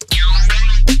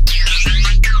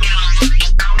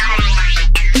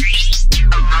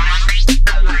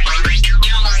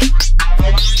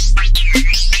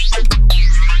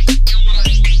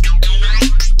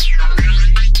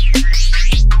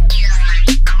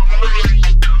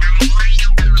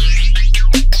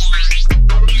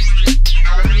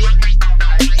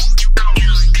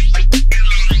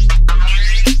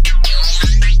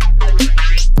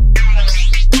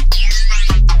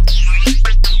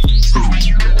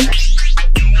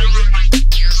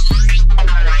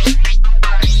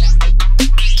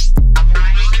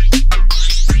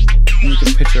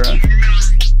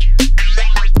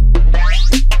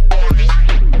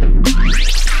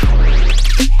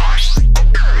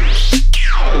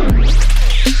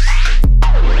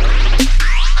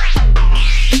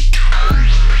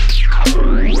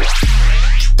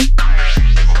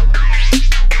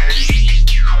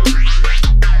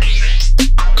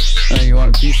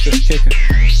 Keep this kicking.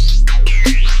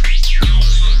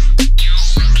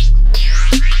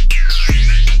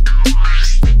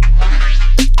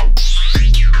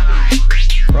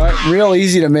 Right, real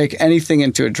easy to make anything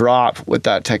into a drop with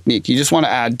that technique. You just want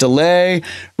to add delay,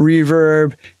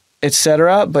 reverb,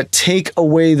 etc., but take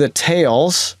away the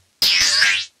tails.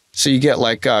 So you get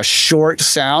like a short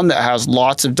sound that has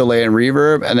lots of delay and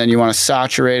reverb, and then you want to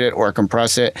saturate it or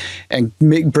compress it and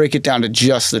break it down to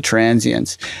just the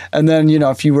transients. And then, you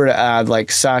know, if you were to add like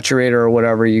saturator or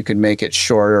whatever, you could make it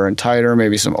shorter and tighter,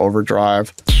 maybe some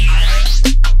overdrive.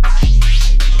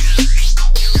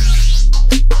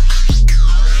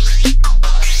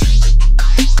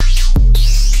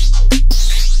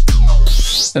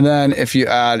 And then if you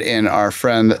add in our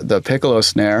friend, the piccolo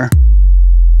snare,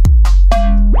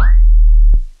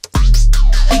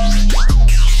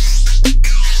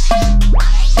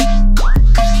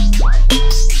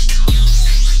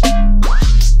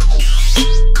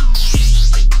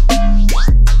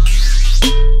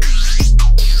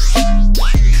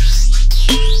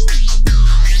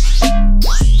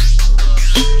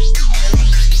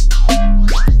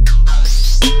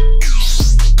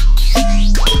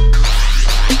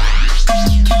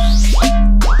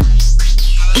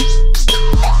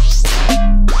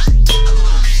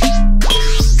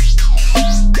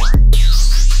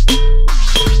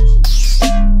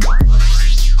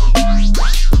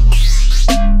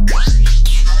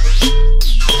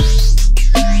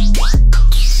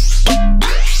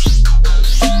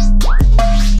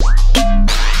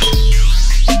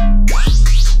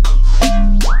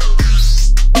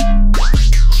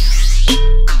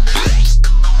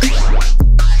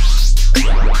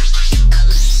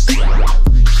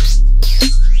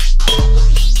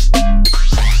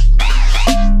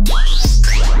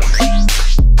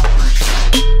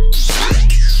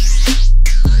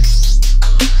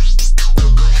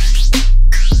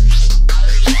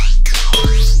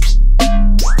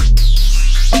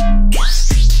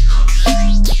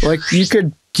 like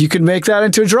you could make that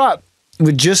into a drop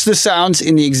with just the sounds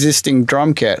in the existing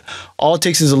drum kit. All it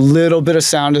takes is a little bit of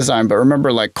sound design, but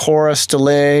remember, like chorus,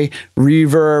 delay,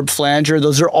 reverb, flanger,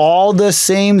 those are all the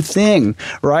same thing,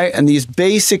 right? And these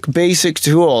basic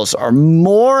tools are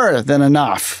more than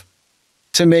enough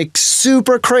to make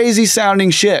super crazy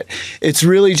sounding shit. It's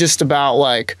really just about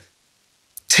like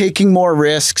taking more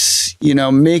risks, you know,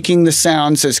 making the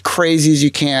sounds as crazy as you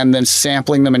can, then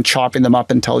sampling them and chopping them up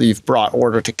until you've brought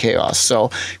order to chaos. So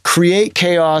create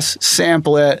chaos,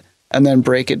 sample it, and then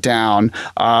break it down.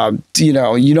 You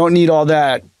know, you don't need all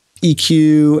that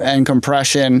EQ and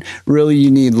compression. Really,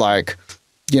 you need like,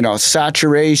 you know,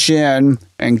 saturation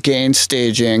and gain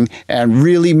staging, and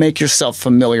really make yourself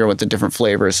familiar with the different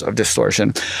flavors of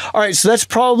distortion. All right, so that's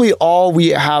probably all we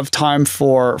have time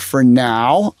for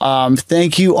now.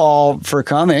 Thank you all for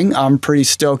coming. I'm pretty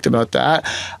stoked about that.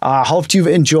 Hope you've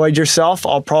enjoyed yourself.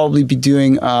 I'll probably be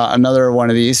doing another one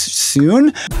of these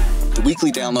soon. The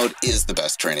weekly download is the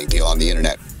best training deal on the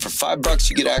internet. For $5,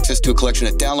 you get access to a collection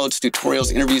of downloads,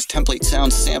 tutorials, interviews, template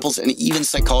sounds, samples, and even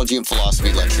psychology and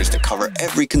philosophy lectures to cover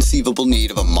every conceivable need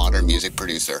of a modern music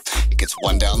producer. It gets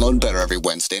one download better every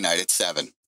Wednesday night at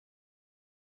 7.